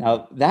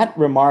 Now, that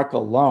remark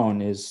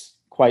alone is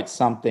quite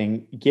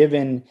something,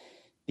 given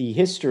the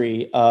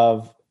history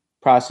of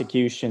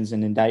prosecutions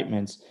and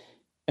indictments.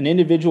 An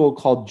individual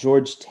called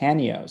George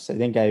Tanios, I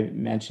think I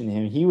mentioned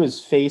him, he was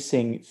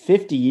facing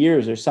 50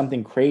 years or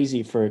something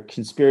crazy for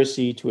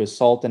conspiracy to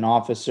assault an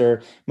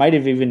officer, might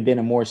have even been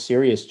a more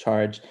serious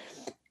charge.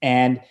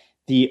 And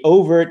the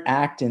overt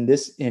act in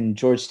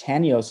George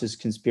Tanios's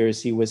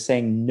conspiracy was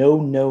saying,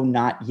 "No, no,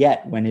 not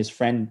yet," when his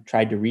friend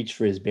tried to reach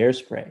for his bear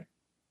spray.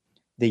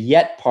 The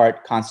 "yet"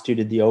 part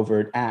constituted the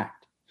overt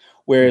act.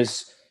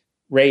 Whereas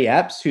Ray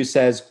Epps, who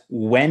says,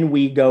 "When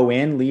we go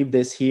in, leave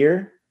this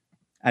here,"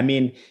 I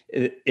mean,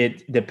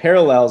 the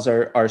parallels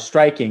are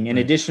striking in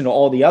addition to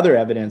all the other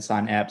evidence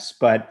on Epps.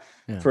 But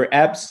for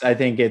Epps, I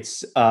think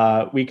it's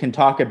we can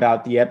talk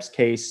about the Epps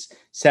case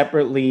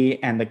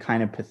separately and the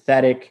kind of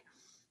pathetic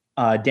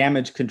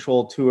damage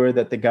control tour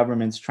that the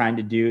government's trying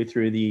to do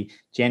through the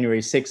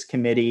January 6th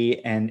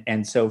committee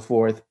and so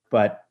forth.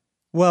 But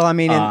well, I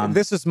mean, and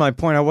this is my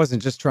point. I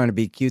wasn't just trying to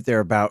be cute there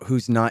about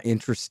who's not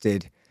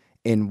interested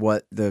in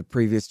what the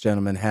previous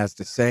gentleman has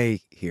to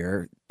say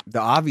here.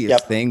 The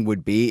obvious thing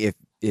would be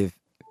if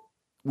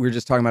we're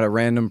just talking about a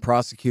random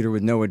prosecutor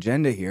with no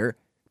agenda here,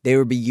 they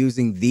would be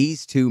using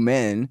these two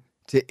men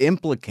to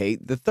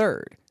implicate the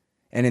third.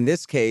 And in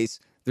this case,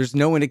 there's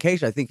no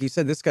indication. I think you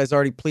said this guy's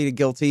already pleaded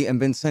guilty and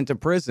been sent to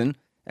prison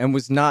and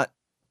was not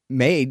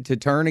made to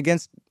turn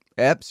against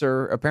Epps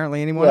or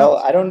apparently anyone else.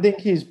 Well, I don't think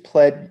he's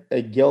pled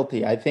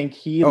guilty. I think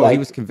he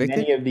was convicted?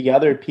 Many of the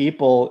other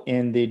people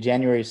in the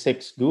January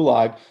 6th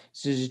gulag,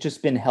 has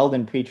just been held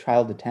in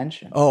pretrial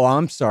detention. Oh,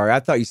 I'm sorry.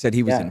 I thought you said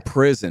he was in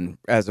prison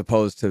as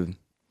opposed to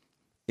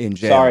in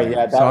jail. Sorry,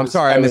 I'm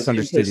sorry, I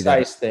misunderstood you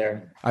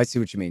there. I see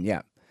what you mean,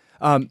 yeah.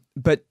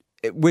 But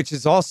which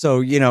is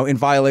also, in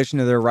violation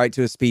of their right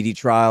to a speedy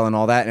trial and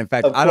all that. And in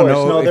fact, I don't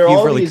know if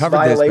you've really covered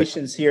this. There are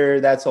violations here.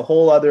 That's a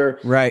whole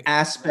other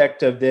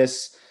aspect of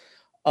this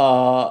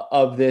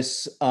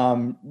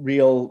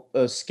real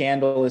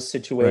scandalous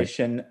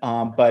situation.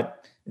 Right.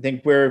 But I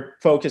think we're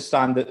focused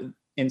on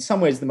in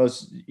some ways, the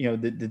most,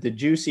 the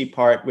juicy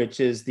part, which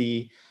is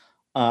the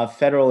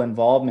federal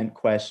involvement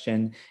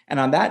question.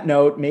 And on that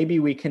note, maybe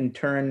we can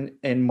turn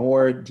in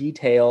more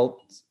detail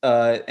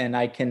and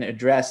I can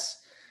address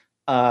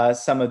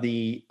some of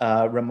the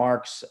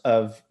remarks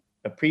of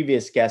a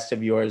previous guest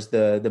of yours,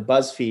 the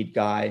BuzzFeed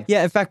guy.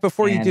 Yeah, in fact,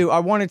 before you do, I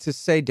wanted to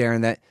say,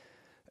 Darren, that,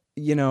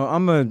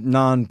 I'm a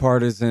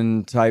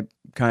nonpartisan type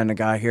kind of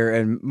guy here.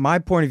 And my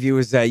point of view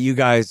is that you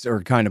guys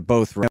are kind of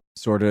both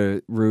sort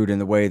of rude in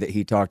the way that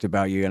he talked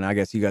about you. And I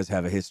guess you guys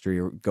have a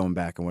history going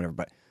back and whatever.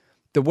 But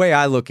the way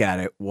I look at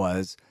it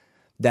was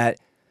that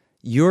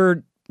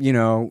you're,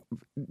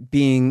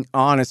 being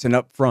honest and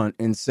upfront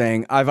and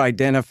saying, I've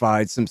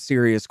identified some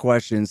serious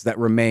questions that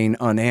remain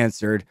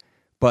unanswered,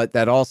 but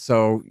that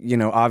also,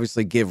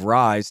 obviously give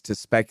rise to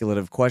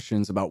speculative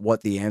questions about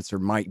what the answer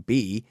might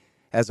be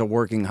as a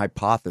working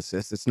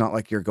hypothesis. It's not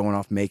like you're going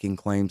off making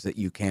claims that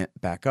you can't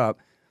back up.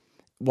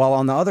 While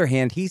on the other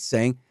hand, he's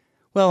saying,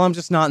 well, I'm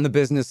just not in the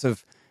business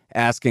of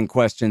asking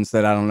questions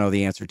that I don't know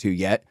the answer to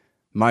yet.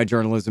 My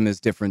journalism is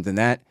different than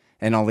that,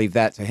 and I'll leave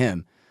that to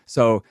him.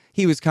 So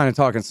he was kind of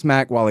talking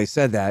smack while he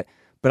said that.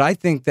 But I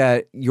think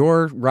that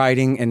your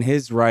writing and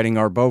his writing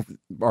are both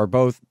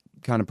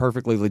kind of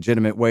perfectly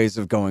legitimate ways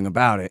of going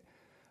about it.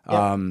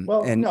 Yeah.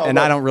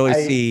 I don't really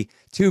see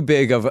too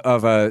big of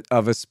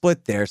a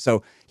split there.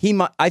 So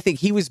I think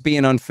he was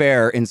being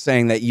unfair in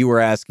saying that you were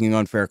asking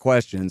unfair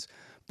questions.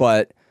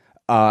 But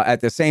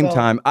at the same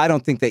time, I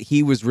don't think that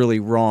he was really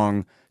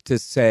wrong to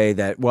say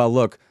that, well,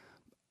 look,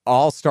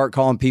 I'll start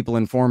calling people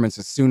informants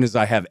as soon as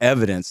I have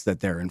evidence that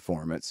they're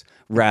informants,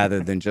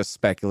 rather than just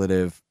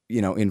speculative,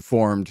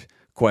 informed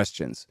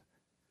questions.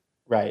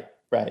 Right.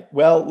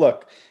 Well,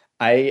 look,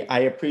 I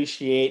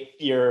appreciate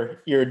your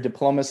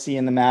diplomacy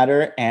in the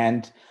matter,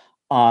 and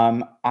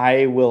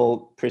I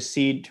will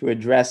proceed to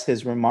address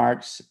his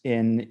remarks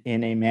in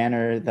a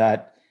manner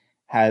that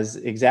has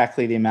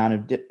exactly the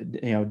amount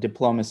of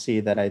diplomacy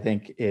that I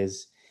think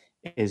is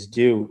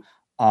due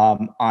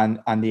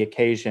on the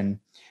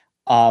occasion.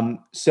 And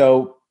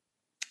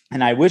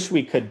I wish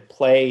we could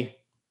play,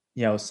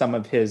 some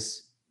of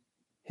his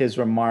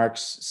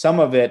remarks. Some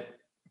of it,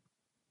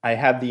 I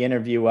have the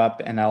interview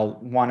up and I'll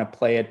want to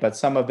play it, but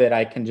some of it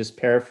I can just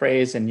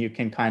paraphrase and you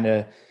can kind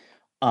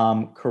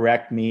of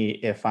correct me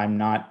if I'm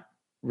not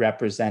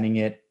representing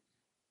it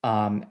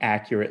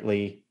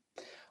accurately.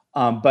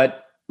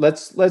 But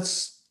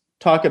let's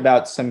talk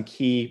about some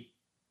key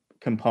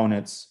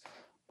components.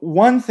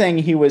 One thing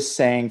he was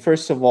saying,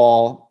 first of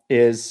all,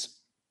 is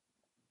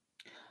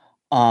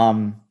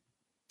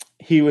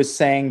he was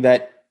saying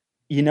that,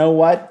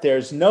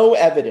 there's no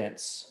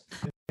evidence.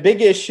 The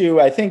big issue,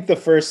 I think the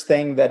first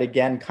thing that,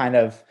 again, kind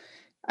of,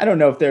 I don't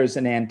know if there's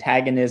an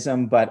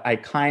antagonism, but I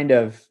kind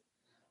of,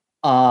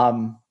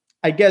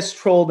 I guess,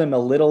 trolled him a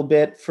little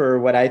bit for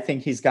what I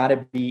think he's got to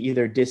be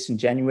either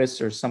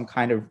disingenuous or some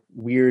kind of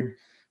weird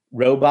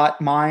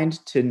robot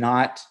mind to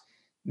not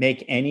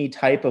make any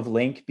type of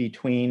link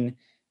between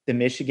the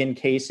Michigan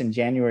case and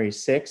January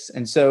 6th.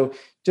 And so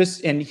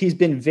and he's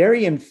been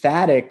very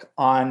emphatic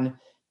on,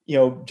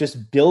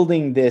 just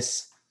building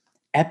this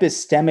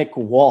epistemic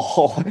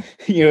wall,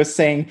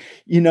 saying,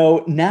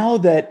 now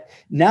that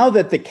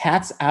the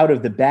cat's out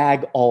of the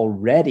bag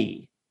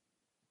already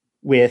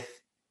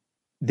with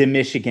the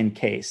Michigan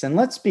case. And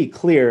let's be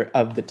clear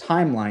of the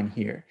timeline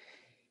here.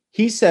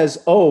 He says,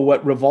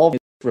 what Revolver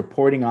is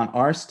reporting on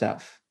our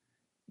stuff.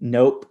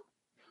 Nope.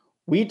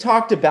 We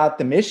talked about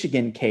the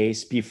Michigan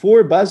case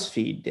before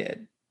BuzzFeed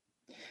did.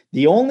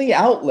 The only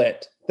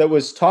outlet that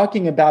was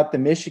talking about the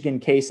Michigan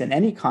case in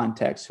any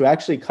context, who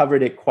actually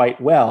covered it quite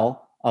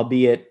well,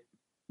 albeit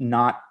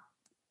not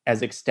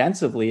as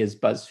extensively as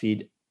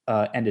BuzzFeed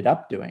ended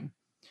up doing,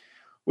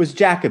 was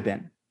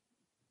Jacobin.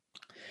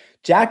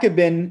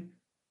 Jacobin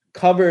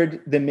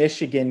covered the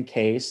Michigan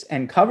case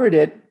and covered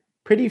it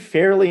pretty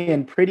fairly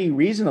and pretty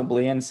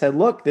reasonably and said,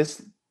 look,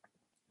 this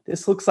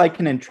looks like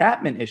an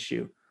entrapment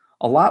issue,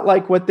 a lot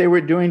like what they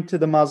were doing to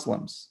the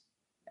Muslims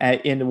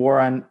in the war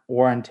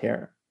on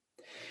terror.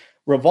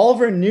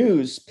 Revolver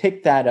News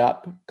picked that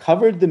up,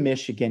 covered the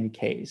Michigan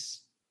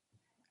case,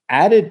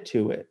 added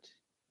to it,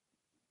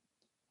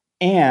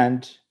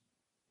 and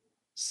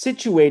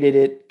situated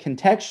it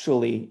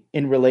contextually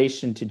in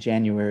relation to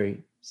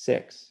January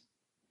 6th.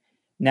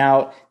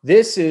 Now,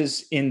 this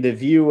is in the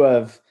view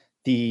of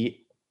the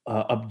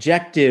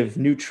objective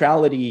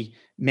neutrality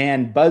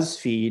man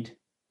BuzzFeed,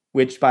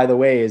 which, by the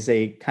way, is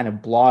a kind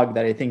of blog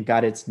that I think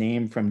got its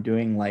name from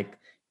doing like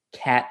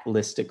cat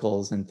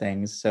listicles and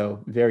things.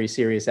 So very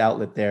serious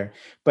outlet there.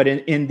 But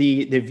in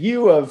the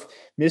view of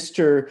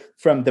Mr.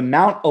 from the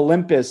Mount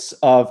Olympus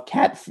of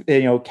cat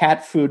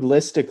food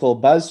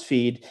listicle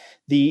BuzzFeed,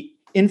 the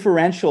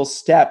inferential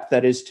step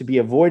that is to be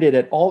avoided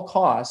at all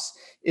costs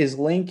is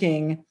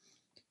linking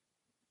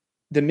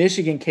the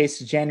Michigan case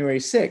to January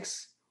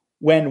 6th,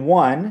 when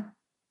one,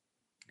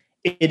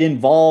 it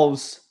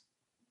involves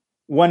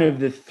one of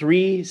the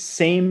three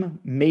same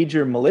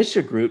major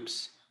militia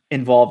groups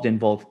involved in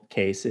both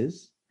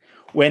cases.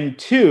 When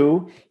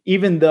two,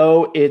 even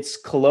though it's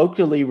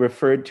colloquially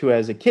referred to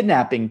as a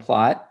kidnapping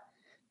plot,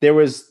 there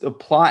was a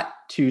plot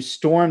to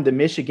storm the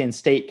Michigan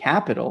state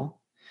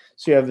capitol.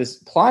 So you have this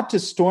plot to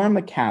storm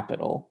a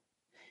capitol.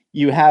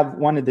 You have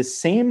one of the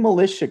same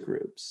militia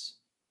groups.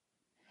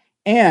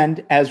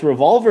 And as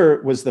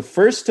Revolver was the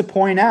first to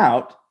point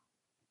out,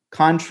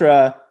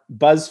 contra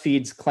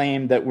BuzzFeed's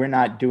claim that we're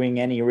not doing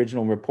any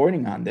original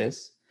reporting on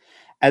this,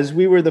 as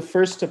we were the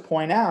first to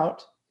point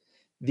out,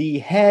 the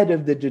head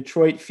of the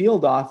Detroit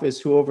field office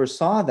who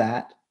oversaw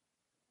that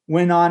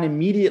went on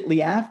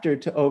immediately after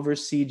to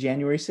oversee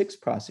January 6th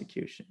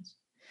prosecutions.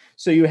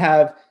 So you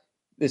have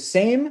the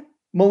same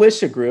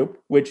militia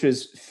group, which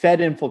was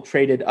Fed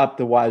infiltrated up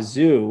the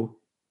wazoo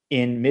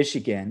in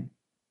Michigan.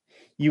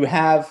 You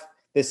have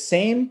the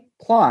same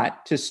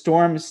plot to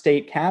storm the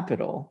state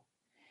capitol,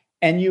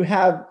 and you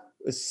have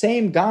the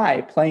same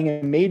guy playing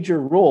a major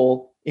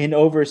role in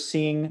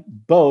overseeing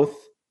both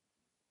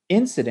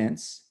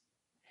incidents,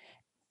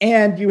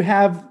 and you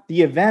have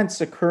the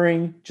events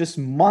occurring just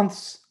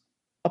months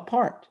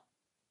apart.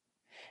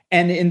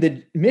 And in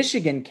the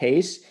Michigan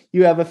case,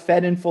 you have a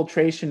Fed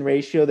infiltration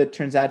ratio that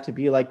turns out to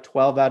be like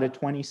 12 out of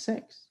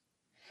 26.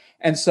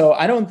 And so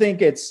I don't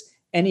think it's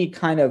any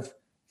kind of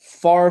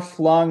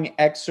far-flung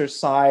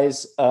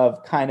exercise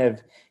of kind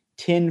of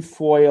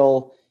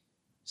tinfoil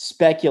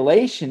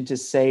speculation to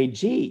say,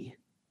 gee,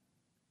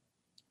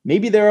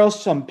 maybe there are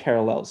some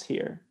parallels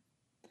here.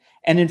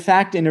 And in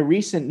fact, in a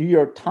recent New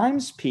York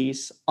Times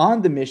piece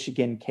on the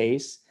Michigan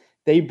case,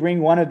 they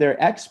bring one of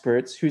their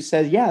experts who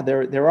says, yeah,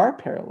 there are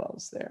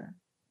parallels there.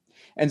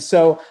 And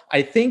so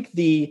I think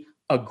the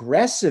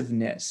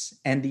aggressiveness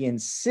and the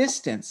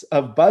insistence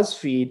of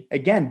BuzzFeed,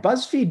 again,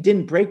 BuzzFeed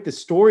didn't break the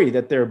story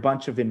that they're a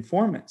bunch of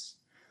informants.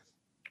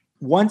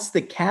 Once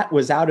the cat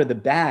was out of the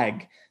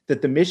bag,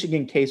 that the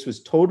Michigan case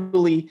was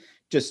totally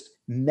just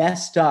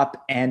messed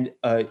up and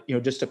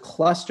just a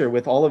cluster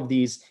with all of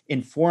these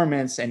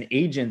informants and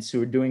agents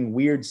who are doing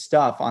weird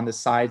stuff on the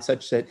side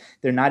such that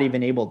they're not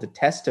even able to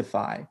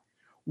testify.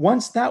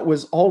 Once that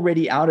was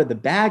already out of the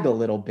bag a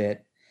little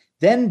bit,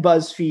 then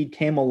BuzzFeed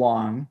came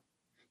along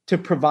to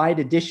provide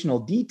additional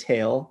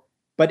detail,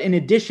 but in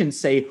addition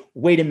say,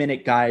 wait a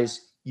minute,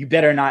 guys, you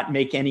better not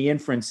make any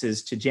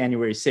inferences to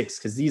January 6th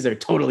because these are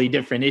totally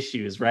different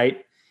issues,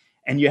 right?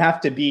 And you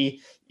have to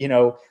be,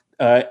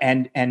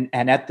 and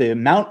at the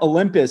Mount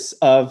Olympus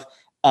of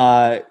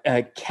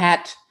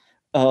cat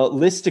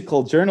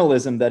listicle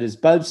journalism that is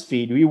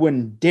BuzzFeed, we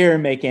wouldn't dare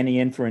make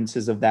any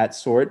inferences of that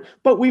sort,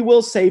 but we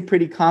will say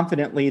pretty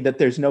confidently that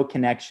there's no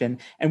connection,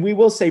 and we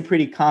will say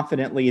pretty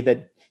confidently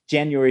that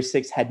January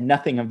 6th had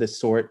nothing of the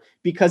sort,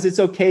 because it's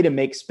okay to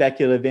make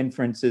speculative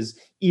inferences,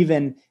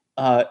 even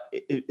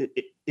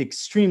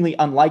extremely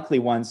unlikely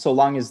ones, so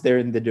long as they're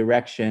in the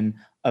direction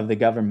of the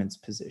government's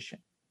position.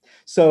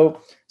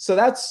 So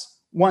that's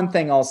one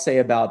thing I'll say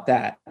about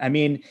that. I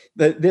mean,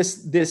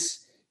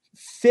 this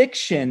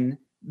fiction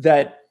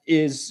that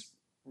is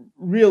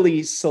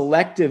really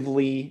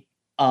selectively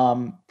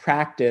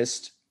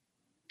practiced,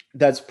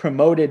 that's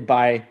promoted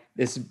by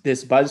this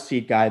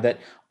BuzzFeed guy, that,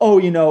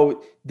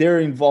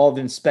 they're involved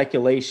in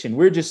speculation.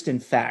 We're just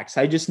in facts.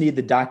 I just need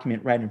the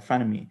document right in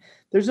front of me.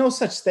 There's no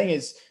such thing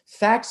as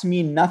facts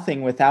mean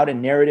nothing without a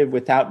narrative,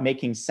 without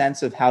making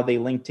sense of how they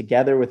link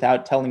together,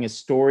 without telling a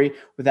story,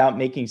 without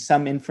making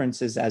some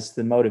inferences as to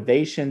the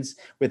motivations,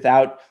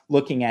 without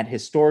looking at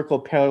historical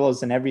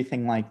parallels and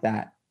everything like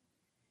that.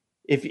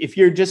 If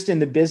you're just in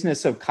the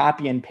business of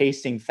copy and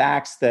pasting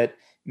facts that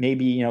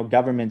maybe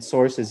government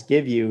sources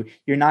give you,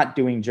 you're not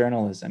doing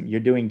journalism. You're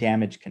doing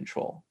damage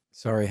control.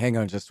 Sorry, hang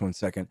on just 1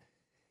 second.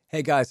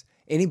 Hey guys,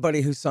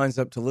 anybody who signs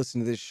up to listen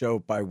to this show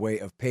by way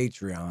of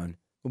Patreon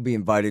will be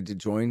invited to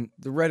join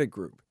the Reddit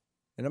group.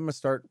 And I'm going to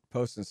start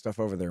posting stuff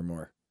over there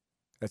more.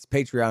 That's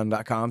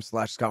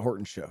patreon.com/Scott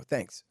Horton Show.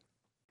 Thanks.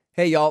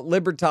 Hey, y'all,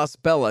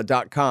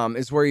 LibertasBella.com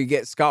is where you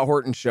get Scott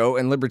Horton Show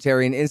and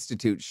Libertarian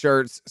Institute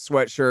shirts,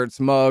 sweatshirts,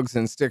 mugs,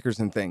 and stickers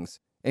and things,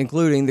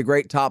 including the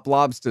great Top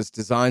Lobsters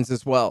designs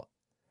as well.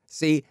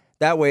 See,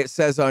 that way it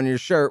says on your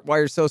shirt why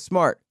you're so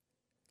smart.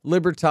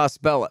 Libertas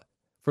Bella,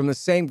 from the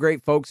same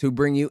great folks who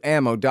bring you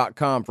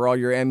ammo.com for all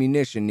your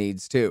ammunition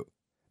needs, too.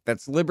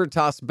 That's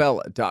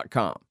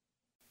LibertasBella.com.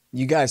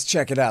 You guys,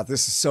 check it out.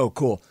 This is so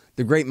cool.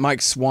 The great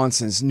Mike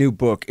Swanson's new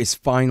book is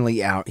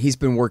finally out. He's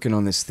been working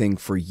on this thing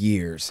for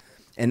years.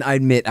 And I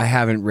admit I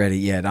haven't read it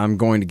yet. I'm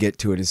going to get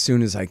to it as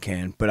soon as I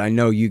can, but I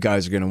know you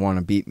guys are going to want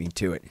to beat me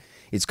to it.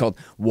 It's called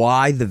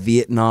Why the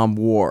Vietnam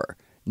War: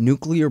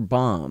 Nuclear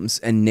Bombs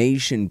and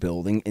Nation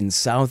Building in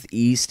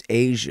Southeast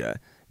Asia,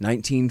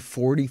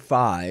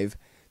 1945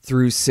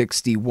 through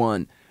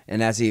 61.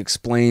 And as he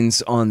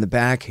explains on the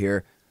back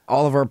here,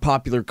 all of our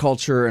popular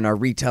culture and our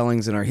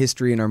retellings and our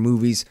history and our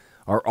movies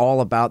are all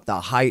about the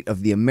height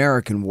of the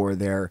American war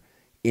there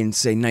in,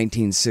 say,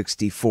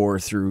 1964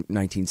 through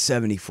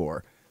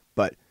 1974.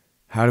 But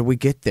how did we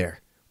get there?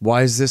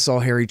 Why is this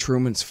all Harry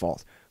Truman's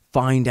fault?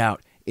 Find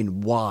out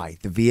in Why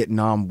the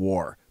Vietnam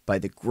War by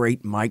the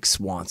great Mike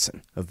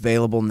Swanson.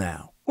 Available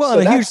now. Well,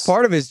 and a huge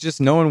part of it is just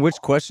knowing which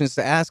questions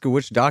to ask or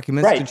which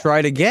documents to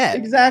try to get.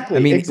 Exactly. I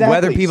mean,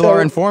 whether people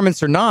are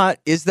informants or not,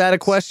 is that a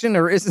question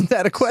or isn't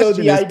that a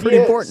question? It's pretty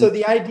important. So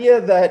the idea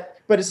that,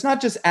 but it's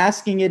not just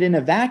asking it in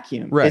a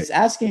vacuum. Right. It's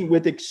asking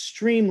with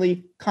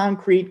extremely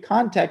concrete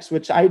context,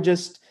 which I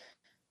just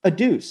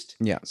adduced.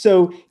 Yeah.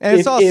 So, and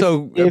it's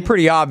also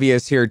pretty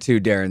obvious here too,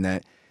 Darren,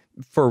 that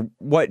for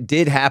what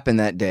did happen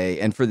that day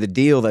and for the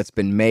deal that's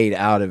been made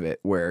out of it,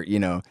 where, you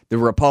know, the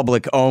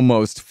Republic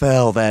almost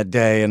fell that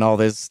day and all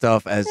this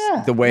stuff, as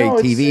the way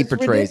TV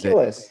portrays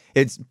ridiculous.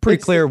 It's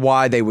pretty clear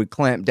why they would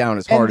clamp down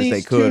as hard as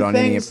they could on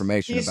any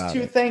information about it.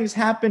 These two things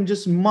happened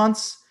just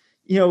months,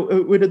 you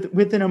know,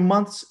 within a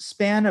month's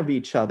span of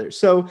each other.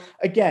 So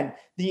again,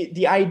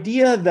 the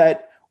idea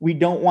that we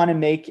don't want to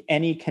make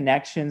any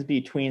connections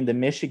between the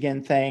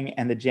Michigan thing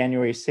and the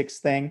January 6th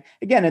thing.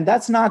 Again, and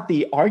that's not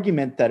the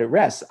argument that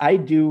arrests. I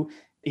do,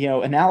 you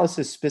know,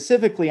 analysis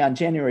specifically on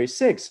January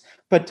 6th,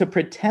 but to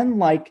pretend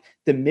like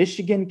the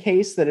Michigan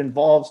case that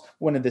involves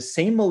one of the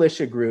same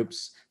militia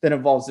groups, that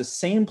involves the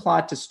same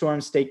plot to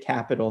storm state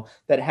capitol,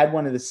 that had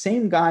one of the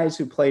same guys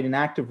who played an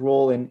active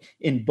role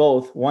in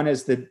both, one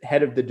as the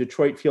head of the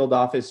Detroit field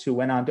office who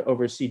went on to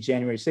oversee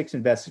January 6th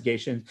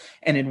investigations,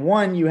 and in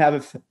one you have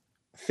a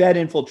Fed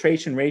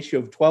infiltration ratio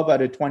of 12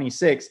 out of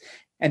 26,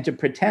 and to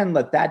pretend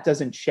that that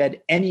doesn't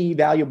shed any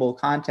valuable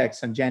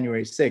context on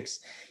January 6th,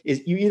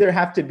 is you either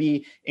have to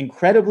be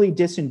incredibly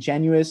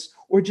disingenuous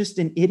or just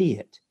an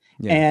idiot.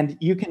 Yeah. And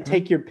you can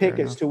take your pick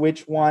as to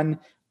which one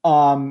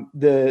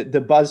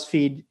the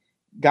BuzzFeed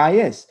guy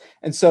is.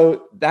 And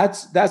so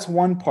that's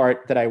one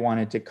part that I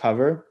wanted to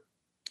cover.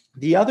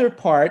 The other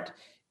part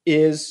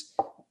is,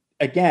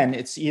 again,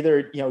 it's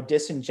either, you know,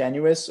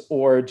 disingenuous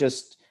or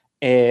just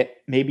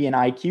maybe an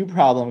IQ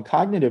problem,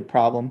 cognitive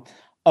problem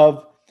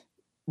of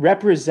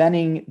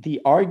representing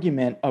the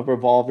argument of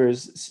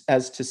revolvers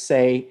as to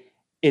say,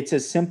 it's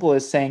as simple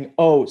as saying,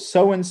 oh,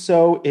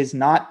 so-and-so is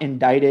not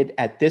indicted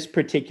at this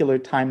particular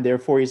time,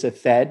 therefore he's a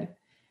Fed,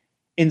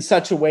 in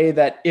such a way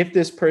that if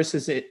this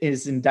person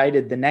is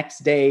indicted the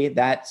next day,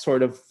 that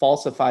sort of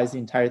falsifies the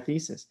entire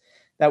thesis.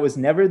 That was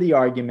never the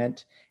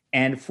argument.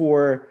 And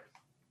for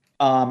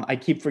I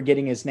keep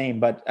forgetting his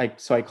name, but I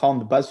call him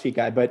the BuzzFeed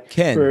guy. But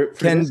Ken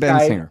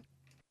Bensinger.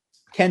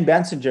 Ken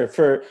Bensinger.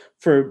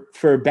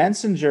 For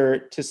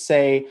Bensinger to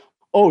say,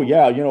 "Oh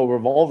yeah, you know,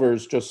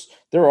 revolvers," just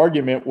their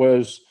argument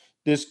was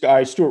this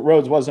guy Stewart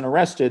Rhodes wasn't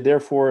arrested,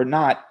 therefore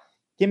not.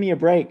 Give me a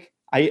break.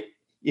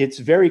 It's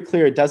very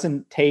clear. It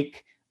doesn't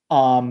take.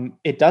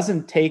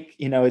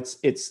 You know,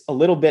 it's a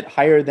little bit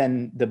higher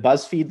than the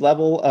BuzzFeed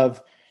level of,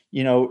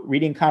 you know,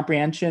 reading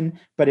comprehension,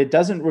 but it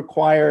doesn't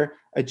require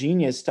a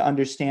genius to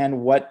understand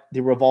what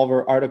the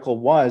Revolver article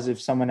was if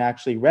someone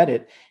actually read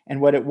it. And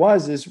what it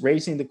was is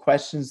raising the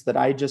questions that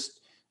I just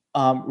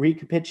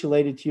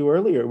recapitulated to you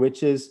earlier,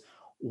 which is,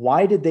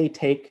 why did they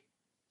take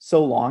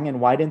so long and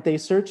why didn't they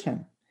search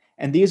him?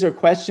 And these are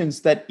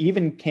questions that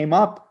even came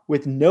up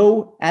with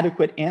no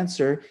adequate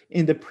answer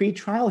in the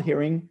pre-trial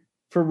hearing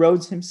for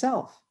Rhodes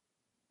himself.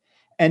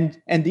 And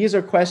these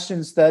are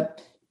questions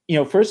that, you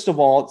know, first of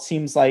all, it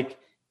seems like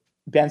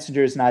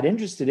Bensinger is not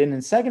interested in.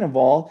 And second of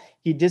all,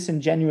 he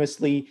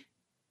disingenuously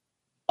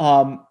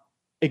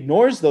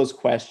ignores those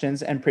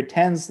questions and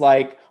pretends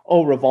like,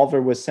 oh, Revolver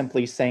was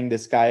simply saying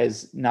this guy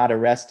is not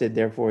arrested,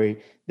 therefore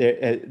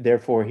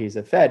he's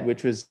a Fed,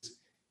 which was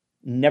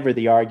never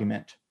the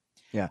argument.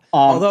 Yeah.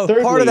 Although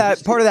thirdly,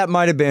 part of that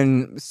might have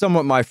been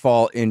somewhat my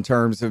fault in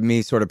terms of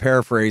me sort of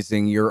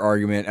paraphrasing your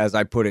argument as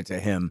I put it to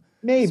him.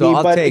 Maybe, so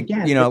I'll but take,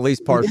 again, you know, at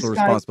least partial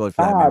responsibility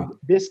for that. Maybe.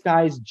 This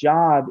guy's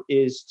job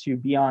is to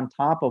be on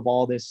top of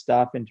all this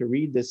stuff and to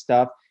read this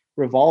stuff.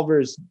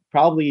 Revolver's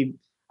probably,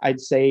 I'd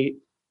say,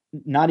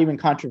 not even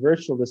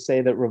controversial to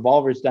say that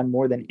Revolver's done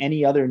more than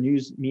any other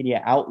news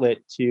media outlet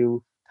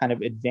to kind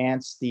of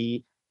advance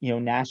the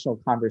national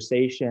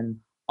conversation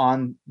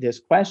on this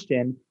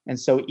question. And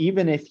so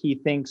even if he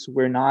thinks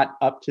we're not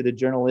up to the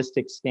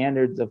journalistic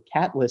standards of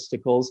cat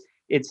listicles,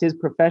 it's his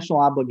professional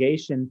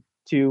obligation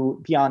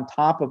to be on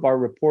top of our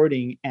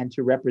reporting and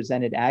to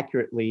represent it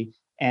accurately.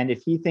 And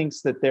if he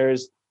thinks that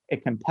there's a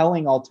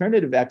compelling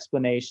alternative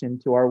explanation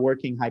to our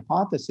working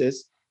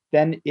hypothesis,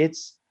 then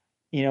it's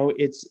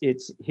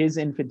his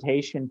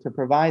invitation to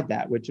provide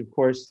that, which of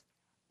course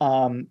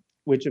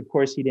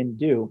he didn't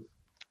do.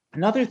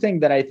 Another thing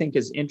that I think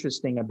is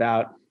interesting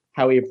about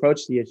how he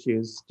approached the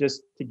issues,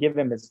 just to give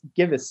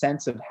a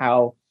sense of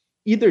how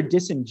either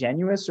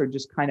disingenuous or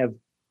just kind of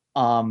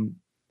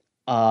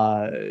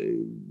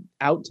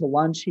out to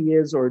lunch he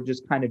is, or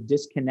just kind of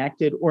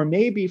disconnected, or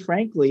maybe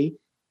frankly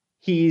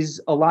he's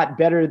a lot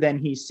better than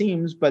he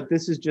seems, but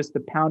this is just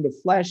the pound of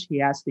flesh he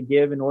has to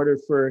give in order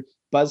for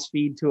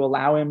BuzzFeed to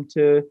allow him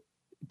to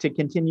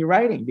continue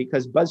writing,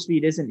 because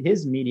BuzzFeed isn't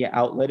his media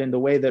outlet in the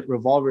way that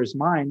Revolver is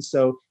mine.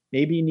 So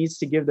maybe he needs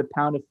to give the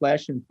pound of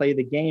flesh and play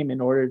the game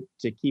in order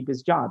to keep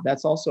his job.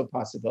 That's also a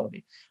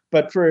possibility.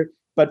 But for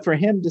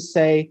him to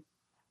say,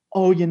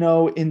 oh,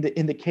 in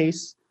the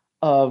case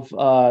of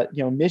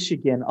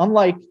Michigan,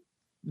 unlike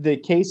the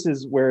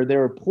cases where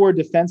there are poor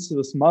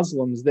defenseless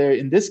Muslims,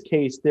 in this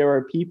case there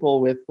are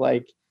people with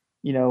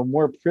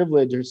more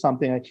privilege or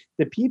something. Like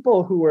the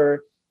people who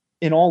were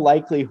in all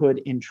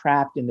likelihood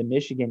entrapped in the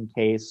Michigan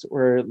case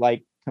were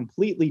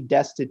completely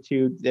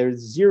destitute. There's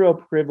zero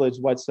privilege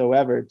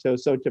whatsoever.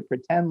 So to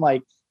pretend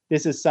like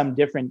this is some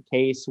different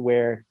case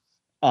where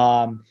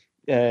the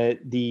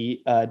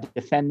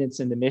defendants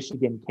in the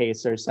Michigan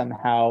case are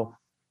somehow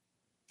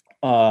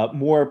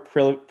more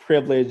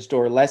privileged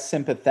or less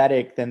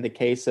sympathetic than the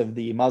case of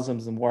the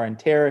Muslims in war on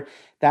terror,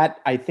 that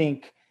I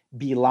think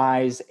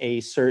belies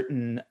a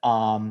certain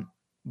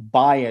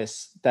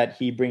bias that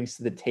he brings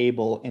to the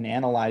table in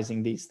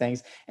analyzing these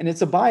things. And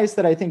it's a bias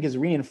that I think is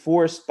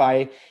reinforced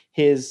by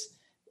his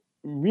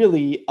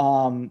really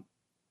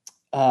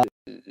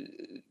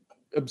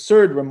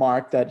absurd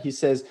remark that he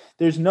says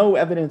there's no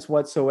evidence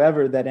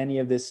whatsoever that any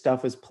of this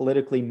stuff is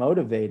politically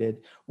motivated,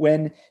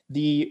 when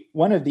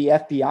one of the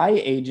FBI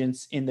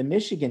agents in the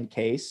Michigan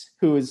case,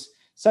 who is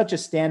such a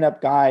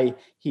stand-up guy,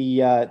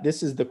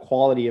 this is the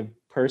quality of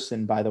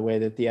person, by the way,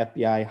 that the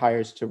FBI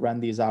hires to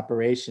run these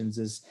operations,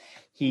 is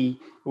he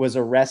was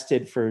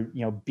arrested for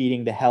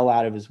beating the hell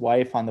out of his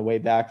wife on the way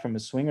back from a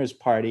swingers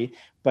party,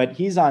 but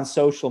he's on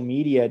social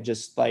media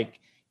just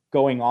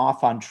going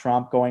off on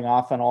Trump, going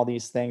off on all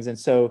these things.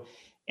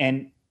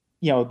 And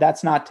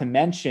that's not to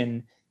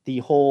mention the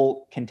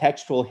whole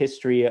contextual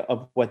history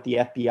of what the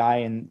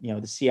FBI and,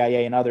 the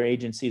CIA and other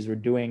agencies were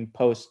doing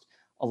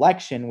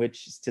post-election,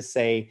 which is to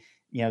say,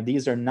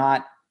 these are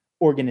not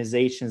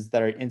organizations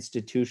that are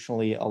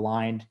institutionally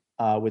aligned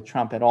with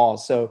Trump at all.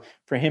 So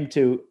for him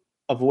to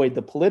avoid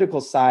the political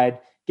side,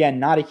 again,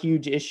 not a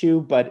huge issue,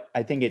 but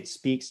I think it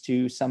speaks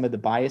to some of the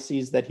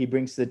biases that he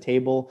brings to the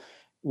table,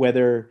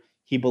 whether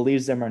he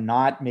believes them or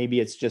not. Maybe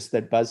it's just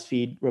that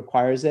BuzzFeed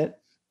requires it.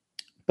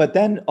 But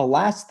then a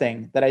last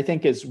thing that I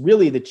think is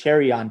really the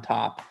cherry on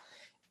top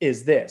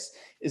is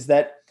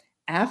that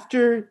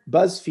after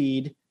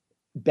BuzzFeed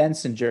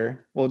Bensinger,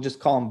 we'll just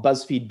call him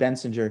BuzzFeed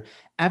Bensinger,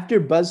 after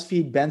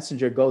BuzzFeed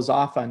Bensinger goes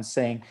off on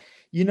saying,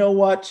 you know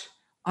what,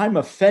 I'm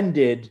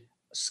offended,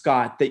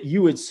 Scott, that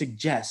you would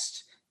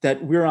suggest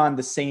that we're on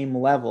the same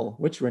level,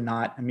 which we're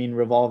not. I mean,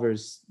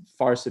 Revolver's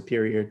far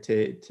superior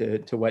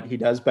to what he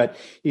does. But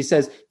he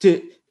says,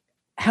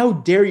 how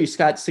dare you,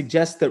 Scott,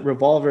 suggest that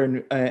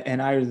Revolver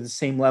and I are the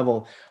same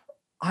level?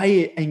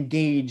 I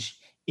engage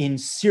in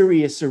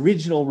serious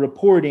original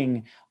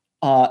reporting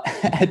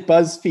at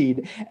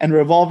BuzzFeed, and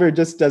Revolver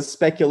just does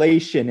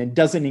speculation and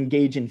doesn't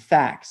engage in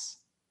facts.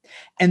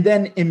 And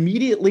then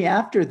immediately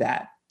after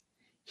that,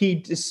 he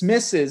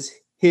dismisses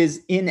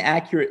his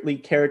inaccurately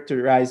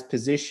characterized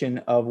position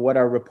of what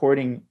our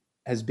reporting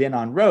has been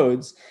on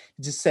Rhodes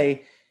to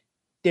say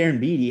Darren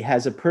Beattie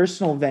has a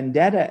personal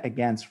vendetta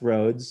against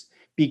Rhodes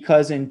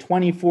because in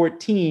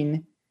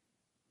 2014,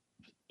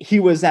 he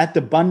was at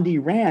the Bundy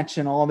Ranch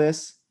and all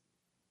this.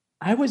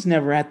 I was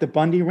never at the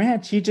Bundy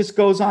Ranch. He just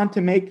goes on to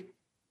make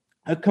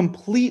a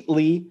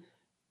completely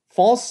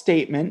false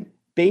statement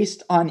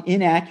based on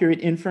inaccurate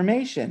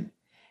information.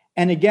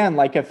 And again,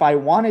 if I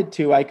wanted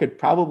to, I could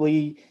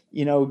probably,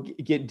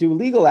 do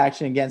legal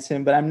action against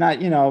him, but I'm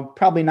not,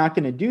 probably not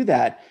going to do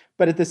that.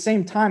 But at the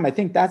same time, I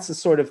think that's the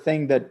sort of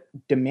thing that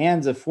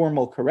demands a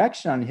formal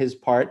correction on his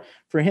part,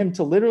 for him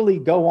to literally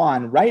go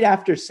on right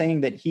after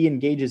saying that he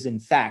engages in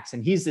facts.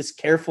 And he's this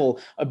careful,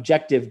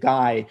 objective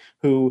guy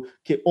who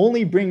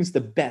only brings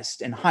the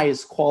best and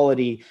highest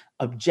quality,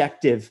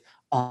 objective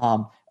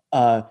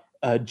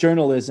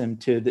journalism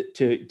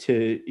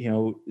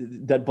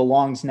that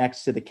belongs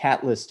next to the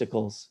cat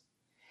listicles.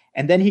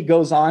 And then he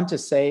goes on to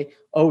say,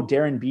 oh,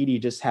 Darren Beattie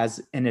just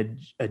has an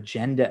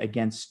agenda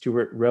against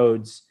Stewart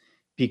Rhodes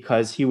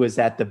because he was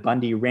at the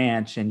Bundy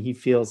Ranch and he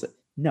feels,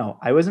 no,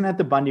 I wasn't at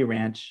the Bundy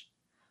Ranch.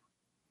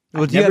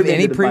 Well, do you have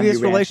any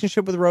previous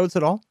relationship with Rhodes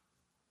at all?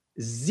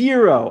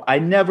 Zero. I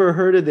never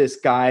heard of this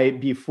guy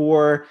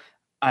before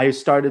I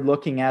started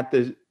looking at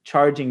the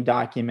charging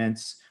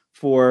documents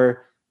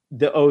for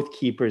the Oath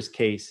Keepers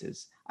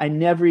cases. I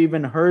never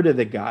even heard of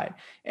the guy.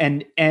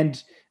 And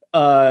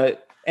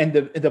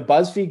the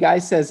BuzzFeed guy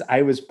says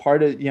I was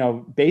part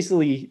of,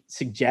 basically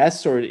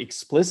suggests or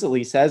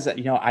explicitly says that,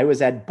 I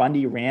was at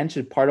Bundy Ranch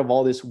as part of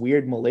all this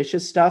weird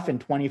malicious stuff in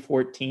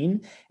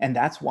 2014. And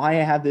that's why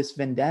I have this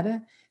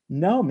vendetta.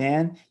 No,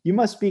 man, you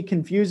must be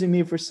confusing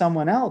me for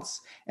someone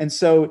else. And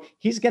so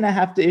he's going to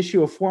have to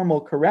issue a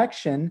formal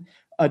correction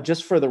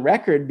just for the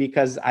record,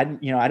 because I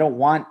don't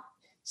want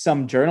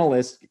some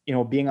journalist,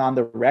 being on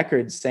the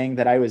record saying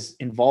that I was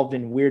involved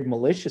in weird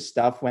malicious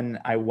stuff when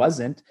I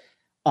wasn't.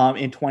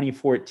 In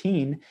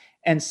 2014.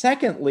 And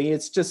secondly,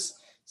 it's just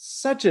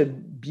such a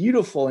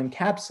beautiful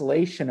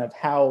encapsulation of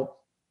how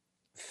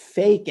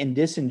fake and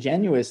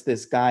disingenuous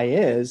this guy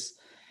is,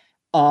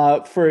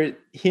 for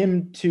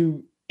him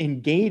to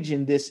engage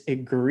in this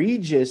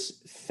egregious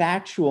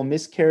factual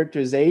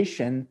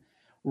mischaracterization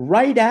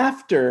right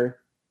after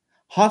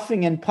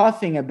huffing and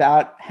puffing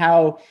about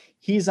how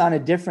he's on a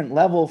different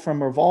level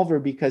from Revolver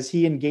because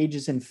he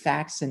engages in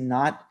facts and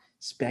not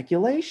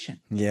speculation.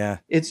 Yeah.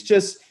 It's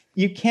just,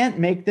 you can't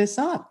make this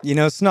up.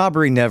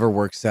 Snobbery never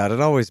works out.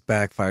 It always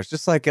backfires.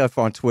 Just like if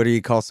on Twitter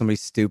you call somebody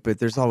stupid,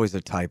 there's always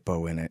a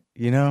typo in it.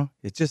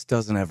 It just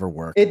doesn't ever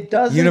work. It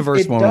doesn't.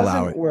 Universe won't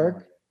allow it.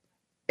 Work.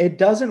 It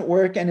doesn't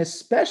work. And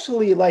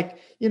especially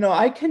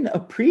I can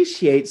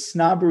appreciate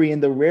snobbery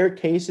in the rare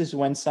cases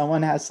when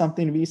someone has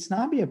something to be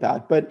snobby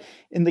about. But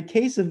in the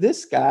case of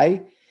this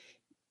guy,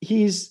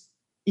 he's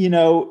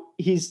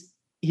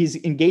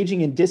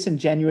engaging in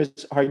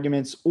disingenuous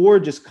arguments or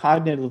just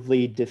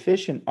cognitively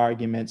deficient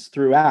arguments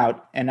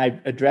throughout. And I've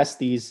addressed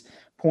these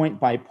point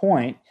by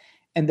point.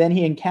 And then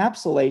he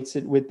encapsulates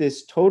it with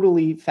this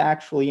totally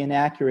factually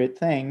inaccurate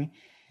thing.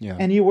 Yeah.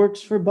 And he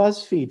works for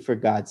BuzzFeed, for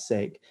God's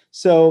sake.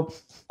 So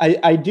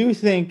I do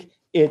think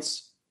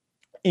it's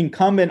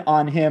incumbent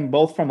on him,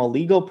 both from a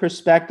legal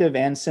perspective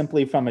and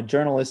simply from a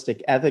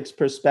journalistic ethics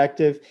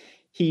perspective.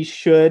 He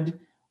should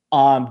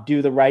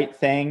do the right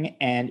thing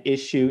and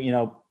issue,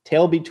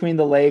 tail between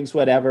the legs,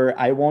 whatever.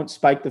 I won't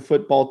spike the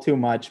football too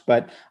much,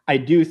 but I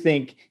do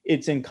think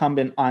it's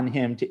incumbent on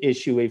him to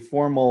issue a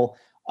formal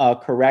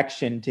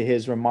correction to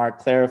his remark,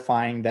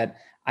 clarifying that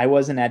I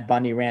wasn't at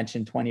Bundy Ranch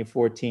in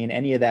 2014.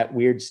 Any of that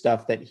weird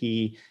stuff that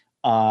he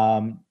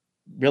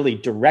really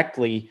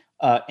directly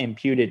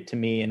imputed to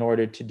me in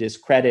order to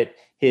discredit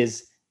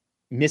his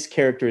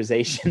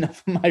mischaracterization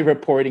of my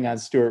reporting on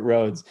Stewart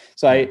Rhodes.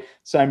 So I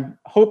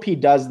hope he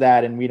does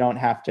that, and we don't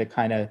have to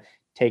kind of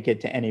take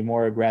it to any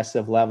more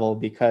aggressive level,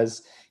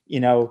 because,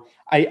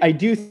 I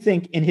do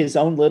think in his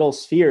own little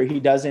sphere, he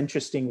does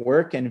interesting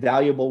work and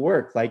valuable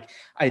work.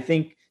 I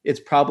think it's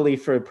probably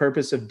for a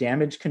purpose of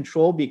damage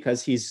control,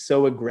 because he's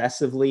so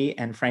aggressively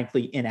and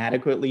frankly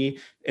inadequately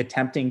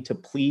attempting to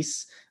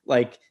police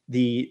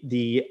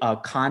the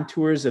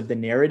contours of the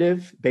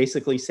narrative,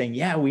 basically saying,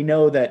 yeah, we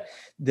know that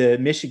the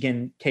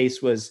Michigan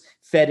case was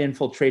Fed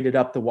infiltrated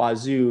up the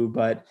wazoo,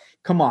 but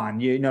come on,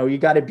 you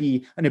got to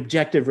be an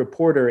objective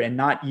reporter and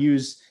not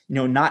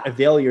not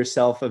avail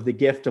yourself of the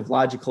gift of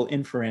logical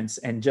inference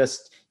and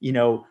just,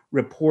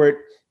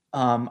 report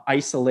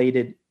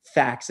isolated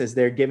facts as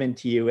they're given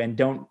to you and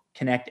don't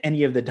connect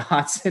any of the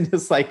dots and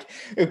just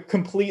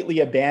completely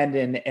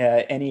abandon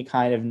any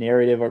kind of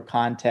narrative or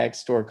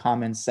context or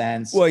common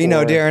sense. Well,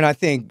 Darren, I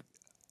think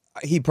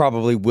he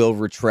probably will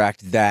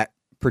retract that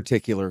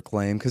particular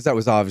claim, because that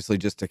was obviously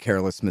just a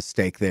careless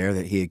mistake there,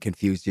 that he had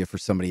confused you for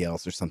somebody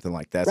else or something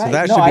like that. Right. So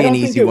that should be an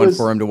easy one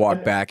for him to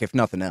walk back, if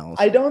nothing else.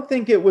 I don't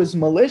think it was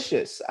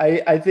malicious.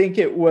 I think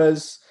it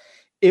was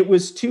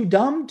too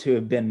dumb to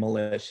have been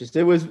malicious.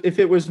 If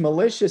it was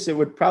malicious, it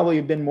would probably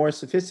have been more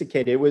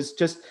sophisticated. It was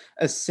just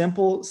a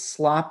simple,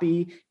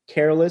 sloppy,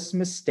 careless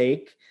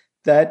mistake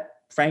that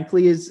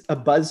frankly is a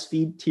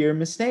BuzzFeed tier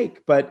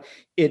mistake, but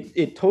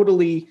it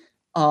totally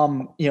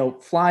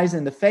flies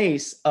in the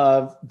face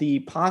of the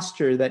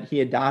posture that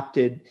he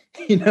adopted,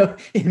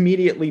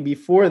 immediately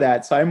before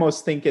that. So I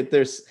almost think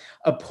there's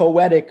a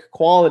poetic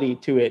quality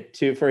to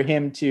it for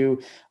him to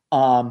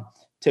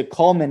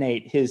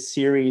culminate his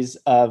series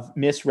of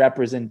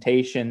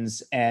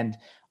misrepresentations and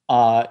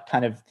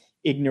kind of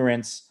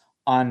ignorance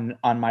on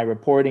my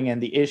reporting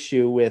and the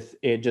issue with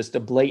just a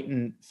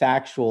blatant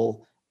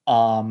factual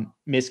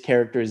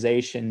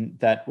mischaracterization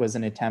that was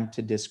an attempt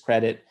to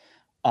discredit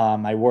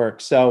my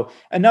work. So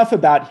enough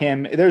about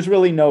him. There's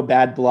really no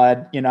bad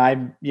blood.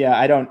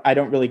 I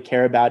don't really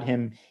care about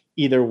him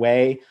either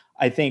way.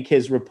 I think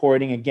his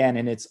reporting, again,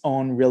 in its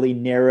own really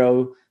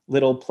narrow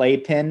little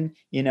playpen,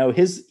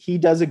 he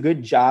does a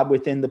good job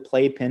within the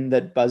playpen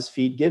that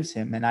BuzzFeed gives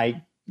him. And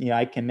I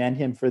commend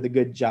him for the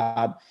good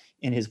job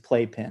in his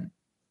playpen.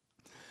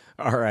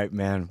 All right,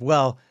 man.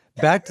 Well,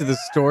 back to the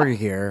story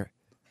here.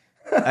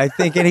 I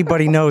think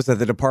anybody knows that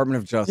the Department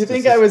of Justice... You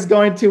think I was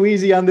going too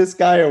easy on this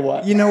guy or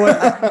what? You know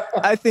what?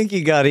 I think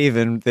you got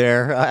even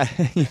there,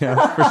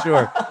 for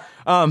sure.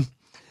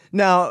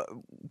 Now,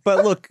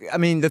 but look, I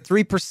mean, the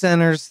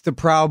 3%ers, the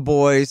Proud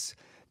Boys,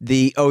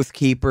 the Oath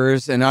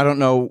Keepers, and I don't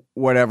know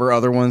whatever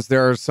other ones.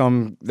 There are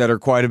some that are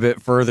quite a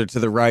bit further to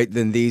the right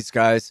than these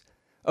guys.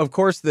 Of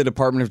course, the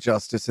Department of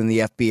Justice and the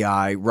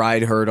FBI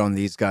ride herd on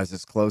these guys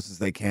as close as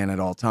they can at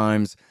all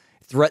times,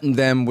 threaten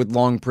them with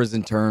long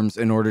prison terms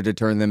in order to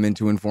turn them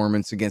into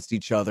informants against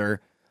each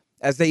other,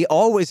 as they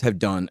always have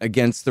done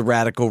against the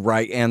radical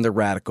right and the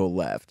radical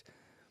left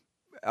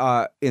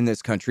in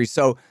this country.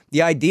 So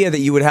the idea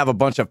that you would have a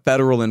bunch of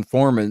federal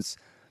informants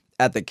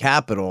at the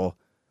Capitol,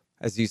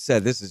 as you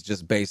said, this is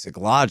just basic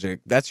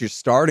logic. That's your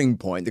starting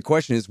point. The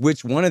question is,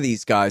 which one of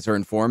these guys are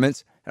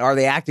informants? Are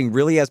they acting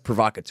really as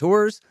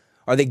provocateurs?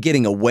 Are they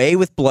getting away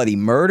with bloody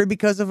murder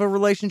because of a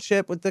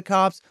relationship with the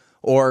cops?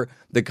 Or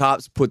the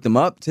cops put them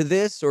up to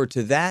this or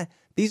to that?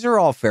 These are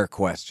all fair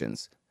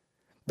questions.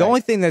 The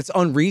only thing that's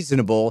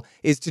unreasonable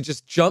is to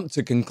just jump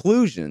to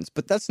conclusions,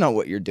 but that's not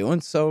what you're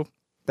doing, so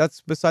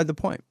that's beside the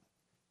point.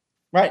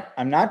 Right.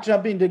 I'm not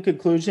jumping to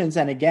conclusions.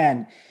 And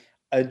again,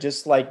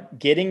 just like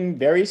getting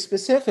very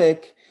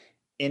specific,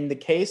 in the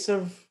case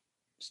of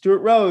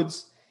Stewart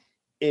Rhodes,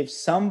 if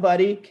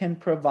somebody can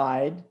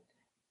provide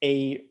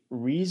a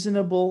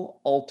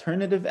reasonable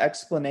alternative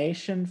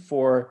explanation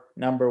for,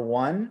 number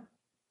one,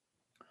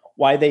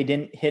 why they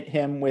didn't hit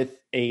him with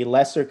a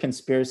lesser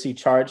conspiracy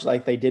charge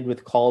like they did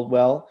with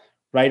Caldwell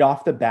right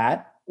off the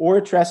bat, or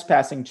a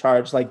trespassing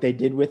charge like they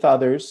did with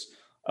others,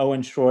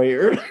 Owen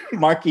Schroyer,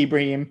 Mark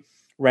Ibrahim,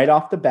 right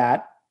off the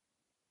bat,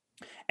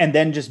 and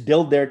then just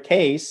build their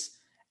case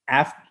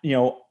after,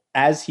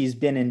 as he's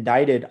been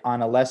indicted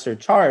on a lesser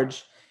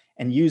charge,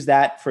 and use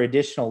that for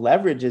additional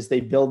leverage as they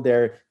build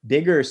their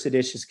bigger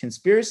seditious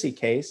conspiracy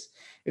case.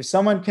 If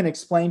someone can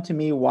explain to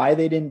me why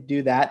they didn't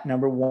do that,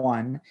 number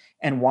one,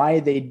 and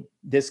why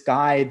this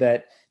guy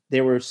that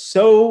they were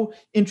so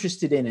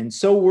interested in and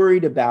so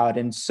worried about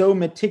and so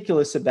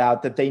meticulous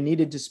about that they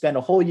needed to spend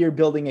a whole year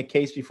building a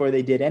case before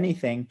they did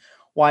anything,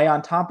 why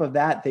on top of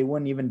that, they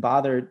wouldn't even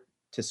bother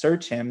to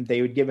search him.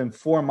 They would give him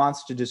 4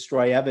 months to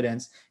destroy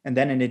evidence and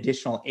then an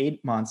additional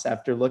 8 months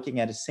after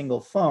looking at a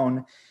single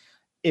phone.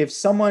 If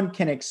someone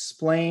can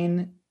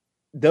explain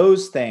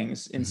those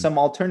things in some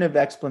alternative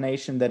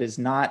explanation that is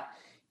not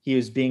he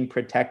was being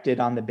protected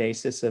on the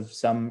basis of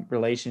some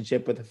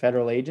relationship with a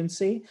federal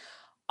agency,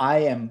 I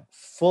am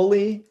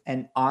fully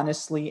and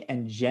honestly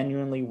and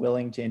genuinely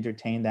willing to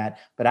entertain that.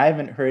 But I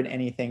haven't heard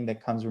anything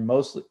that comes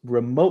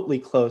remotely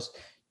close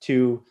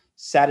to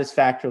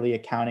satisfactorily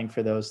accounting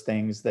for those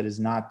things that is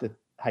not the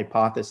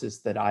hypothesis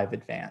that I've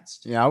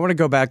advanced. Yeah, I want to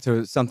go back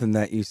to something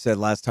that you said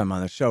last time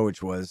on the show,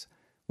 which was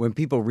when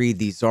people read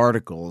these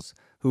articles,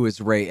 who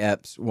is Ray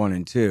Epps 1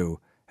 and 2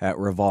 at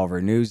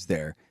Revolver News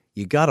there,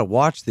 you got to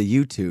watch the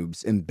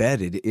YouTubes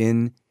embedded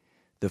in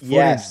the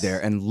footage there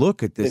and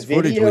look at this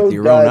footage with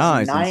your own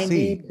eyes and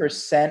see.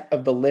 90%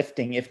 of the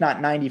lifting, if not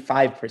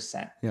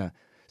 95%. Yeah.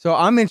 So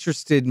I'm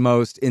interested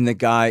most in the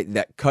guy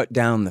that cut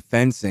down the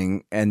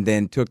fencing and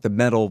then took the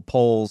metal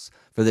poles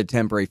for the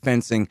temporary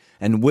fencing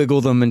and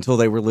wiggled them until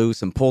they were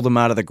loose and pulled them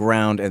out of the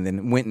ground and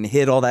then went and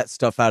hid all that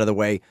stuff out of the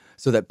way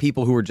so that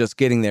people who were just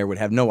getting there would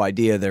have no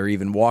idea they're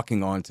even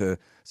walking onto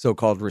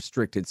so-called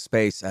restricted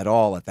space at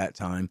all at that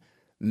time.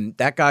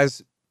 That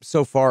guy's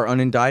so far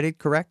unindicted,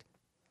 correct?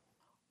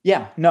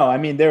 Yeah, no, I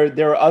mean,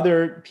 there are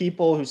other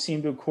people who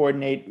seem to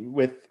coordinate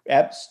with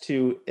Epps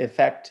to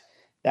effect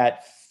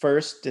that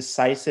first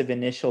decisive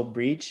initial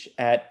breach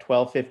at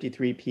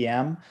 12:53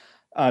 p.m.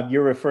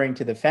 You're referring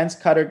to the fence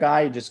cutter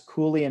guy who just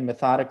coolly and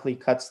methodically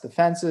cuts the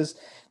fences.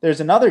 There's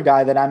another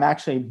guy that I'm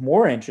actually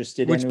more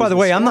interested in. Which, by the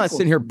way, I'm not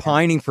sitting here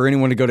pining for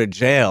anyone to go to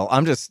jail.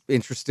 I'm just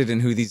interested in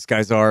who these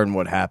guys are and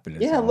what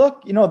happened. Yeah,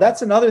 look,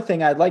 that's another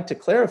thing I'd like to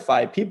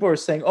clarify. People are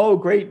saying, oh,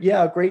 great,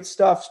 yeah, great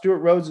stuff.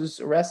 Stewart Rhodes was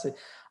arrested.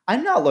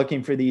 I'm not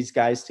looking for these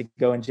guys to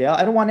go in jail.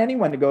 I don't want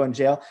anyone to go in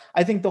jail.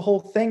 I think the whole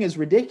thing is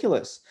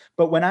ridiculous.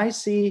 But when I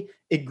see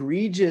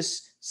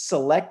egregious,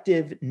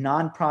 selective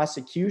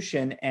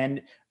non-prosecution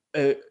and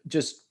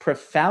just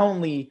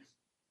profoundly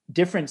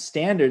different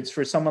standards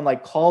for someone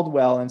like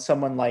Caldwell and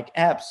someone like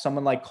Epps,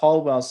 someone like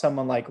Caldwell,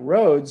 someone like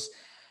Rhodes,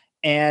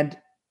 and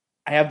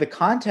I have the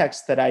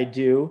context that I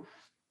do,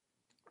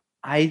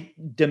 I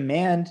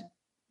demand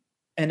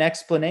an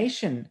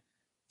explanation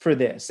for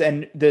this.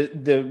 And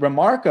the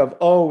remark of,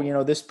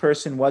 this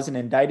person wasn't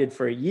indicted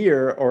for a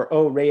year,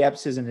 or, Ray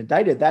Epps isn't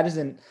indicted, that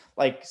isn't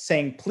like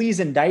saying, please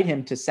indict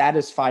him to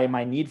satisfy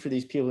my need for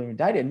these people to be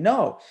indicted.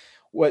 No,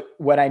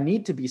 what I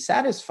need to be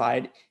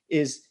satisfied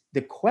is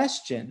the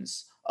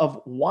questions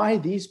of why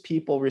these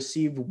people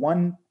received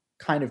one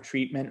kind of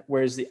treatment,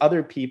 whereas the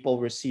other people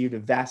received a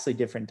vastly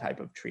different type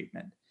of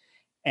treatment.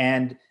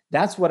 And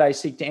that's what I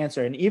seek to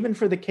answer. And even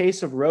for the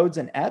case of Rhodes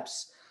and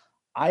Epps,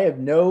 I have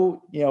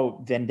no,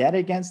 vendetta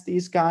against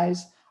these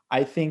guys.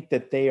 I think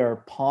that they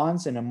are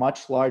pawns in a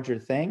much larger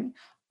thing.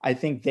 I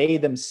think they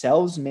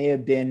themselves may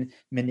have been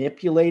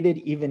manipulated,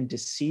 even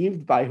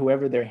deceived by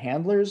whoever their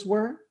handlers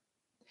were.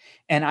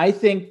 And I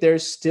think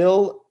there's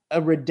still a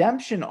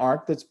redemption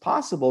arc that's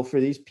possible for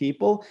these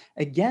people.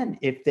 Again,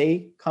 if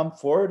they come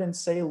forward and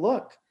say,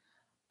 look,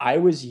 I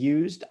was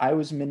used, I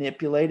was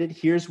manipulated.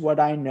 Here's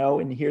what I know,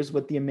 and here's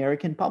what the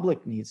American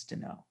public needs to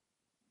know.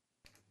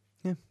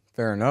 Yeah,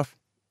 fair enough.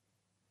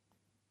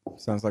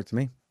 Sounds like to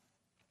me.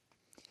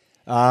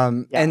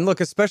 And look,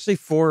 especially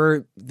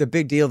for the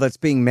big deal that's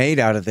being made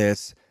out of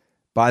this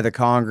by the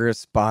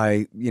Congress,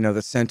 by,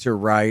 the center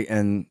right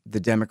and the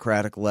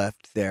Democratic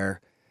left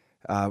there,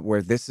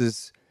 where this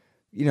is,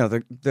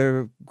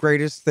 the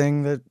greatest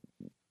thing that,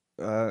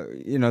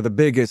 the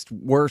biggest,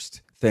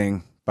 worst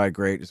thing by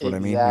great is what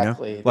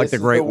exactly. I mean, like the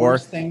Great War.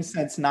 Worst thing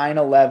since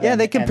 9/11. Yeah,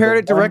 they compared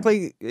it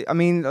directly. I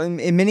mean,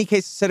 in many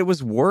cases said it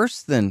was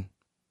worse than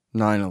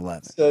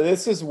 9/11. So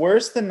this is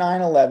worse than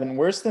 9/11,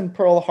 worse than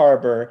Pearl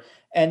Harbor.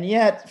 And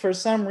yet, for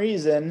some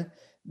reason,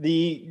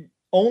 the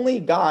only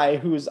guy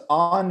who's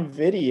on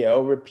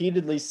video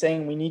repeatedly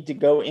saying we need to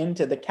go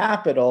into the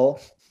Capitol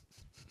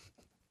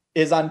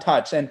is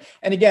untouched. And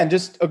again,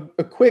 just a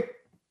quick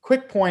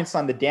points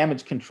on the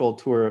damage control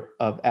tour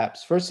of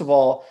Epps. First of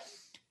all,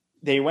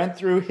 they went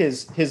through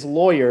his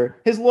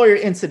lawyer. His lawyer,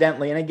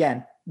 incidentally, and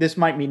again, this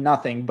might mean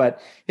nothing, but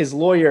his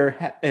lawyer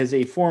is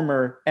a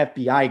former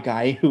FBI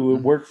guy who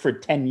worked for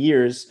 10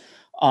 years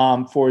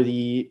for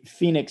the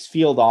Phoenix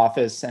field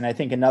office, and I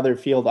think another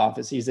field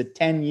office. He's a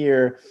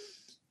 10-year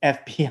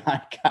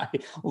FBI guy,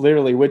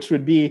 literally, which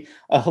would be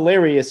a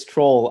hilarious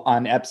troll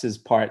on Epps's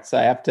part. So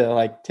I have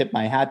to tip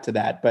my hat to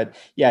that. But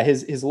yeah,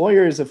 his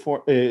lawyer is a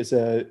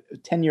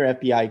 10-year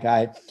FBI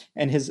guy,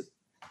 and his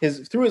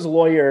through his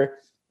lawyer,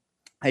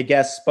 I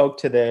guess, spoke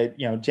to the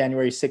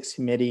January 6th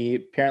committee.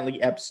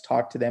 Apparently, Epps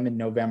talked to them in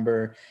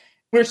November.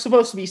 We're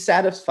supposed to be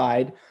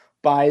satisfied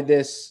by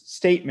this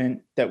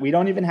statement that we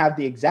don't even have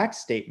the exact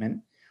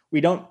statement. We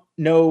don't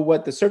know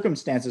what the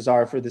circumstances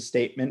are for the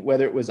statement,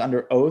 whether it was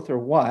under oath or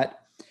what.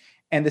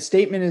 And the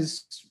statement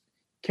is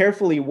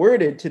carefully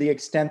worded to the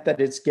extent that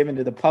it's given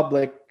to the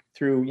public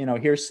through,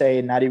 hearsay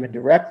and not even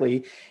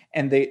directly.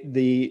 And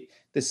the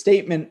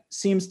statement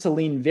seems to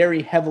lean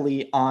very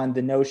heavily on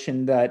the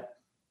notion that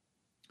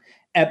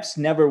Epps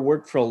never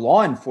worked for a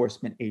law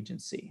enforcement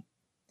agency.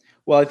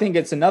 Well, I think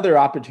it's another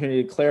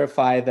opportunity to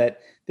clarify that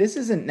this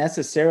isn't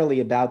necessarily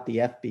about the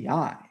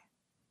FBI.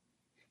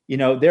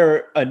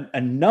 There are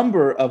a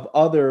number of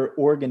other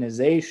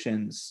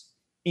organizations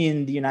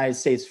in the United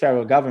States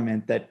federal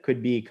government that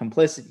could be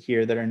complicit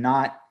here that are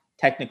not,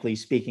 technically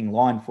speaking,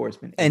 law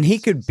enforcement agencies. And he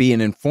could be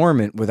an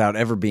informant without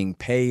ever being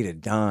paid a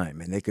dime.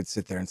 And they could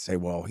sit there and say,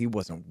 well, he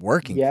wasn't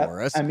working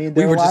for us. I mean,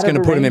 we were just going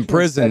to put him in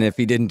prison if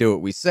he didn't do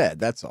what we said.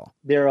 That's all.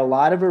 There are a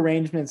lot of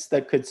arrangements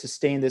that could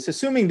sustain this,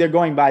 assuming they're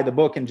going by the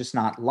book and just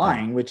not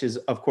lying, which is,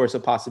 of course, a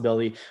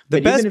possibility.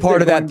 The best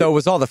part of that, though,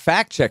 was all the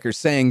fact checkers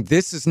saying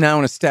this is now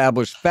an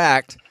established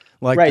fact,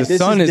 the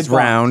sun is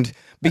round,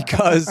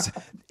 because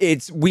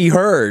we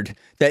heard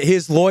that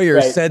his lawyer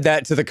said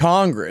that to the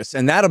Congress,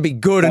 and that'll be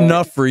good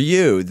enough for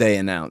you, they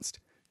announced.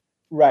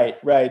 Right.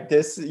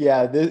 He's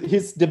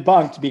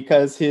debunked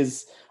because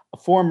his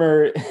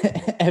former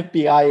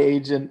FBI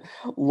agent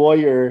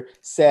lawyer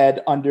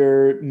said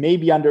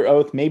maybe under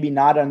oath, maybe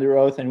not under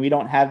oath, and we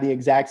don't have the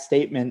exact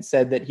statement,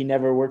 said that he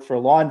never worked for a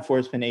law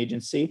enforcement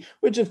agency,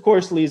 which of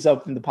course leaves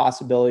open the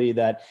possibility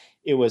that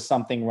it was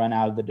something run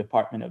out of the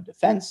Department of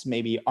Defense,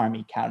 maybe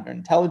Army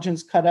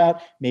counterintelligence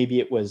cutout, maybe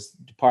it was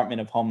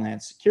Department of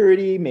Homeland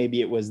Security,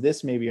 maybe it was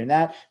this, maybe or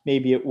that,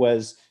 maybe it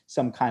was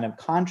some kind of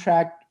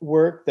contract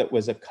work that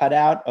was a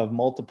cutout of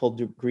multiple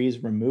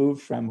degrees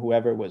removed from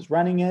whoever was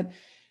running it.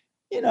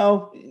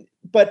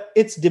 But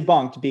it's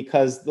debunked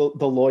because the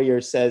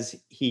lawyer says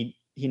he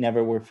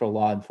never worked for a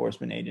law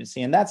enforcement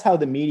agency. And that's how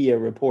the media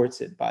reports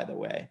it, by the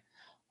way.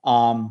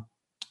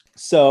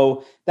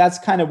 So that's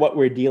kind of what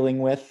we're dealing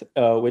with,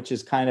 which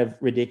is kind of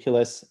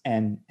ridiculous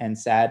and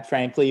sad,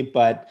 frankly.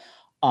 But,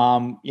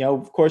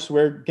 of course,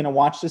 we're going to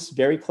watch this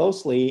very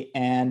closely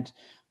and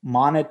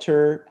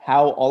monitor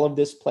how all of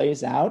this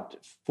plays out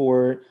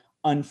for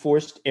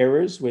unforced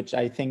errors, which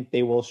I think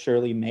they will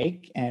surely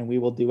make. And we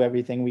will do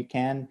everything we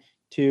can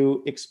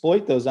to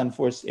exploit those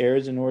unforced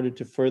errors in order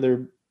to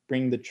further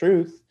bring the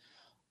truth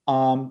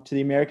to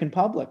the American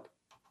public.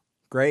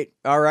 Great.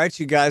 All right,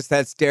 you guys,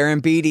 that's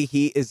Darren Beattie.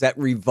 He is at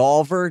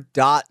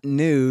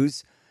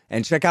revolver.news.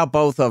 And check out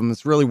both of them.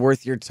 It's really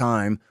worth your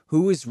time.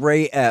 Who is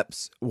Ray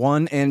Epps,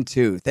 1 and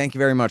 2? Thank you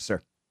very much,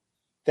 sir.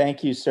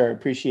 Thank you, sir.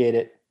 Appreciate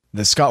it.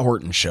 The Scott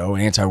Horton Show,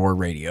 Anti-War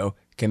Radio,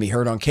 can be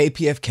heard on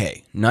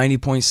KPFK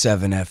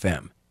 90.7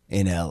 FM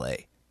in LA,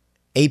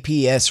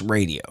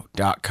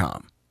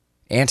 APSradio.com,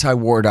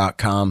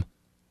 antiwar.com,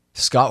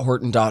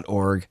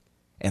 scotthorton.org,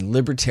 and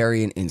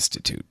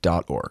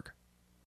libertarianinstitute.org.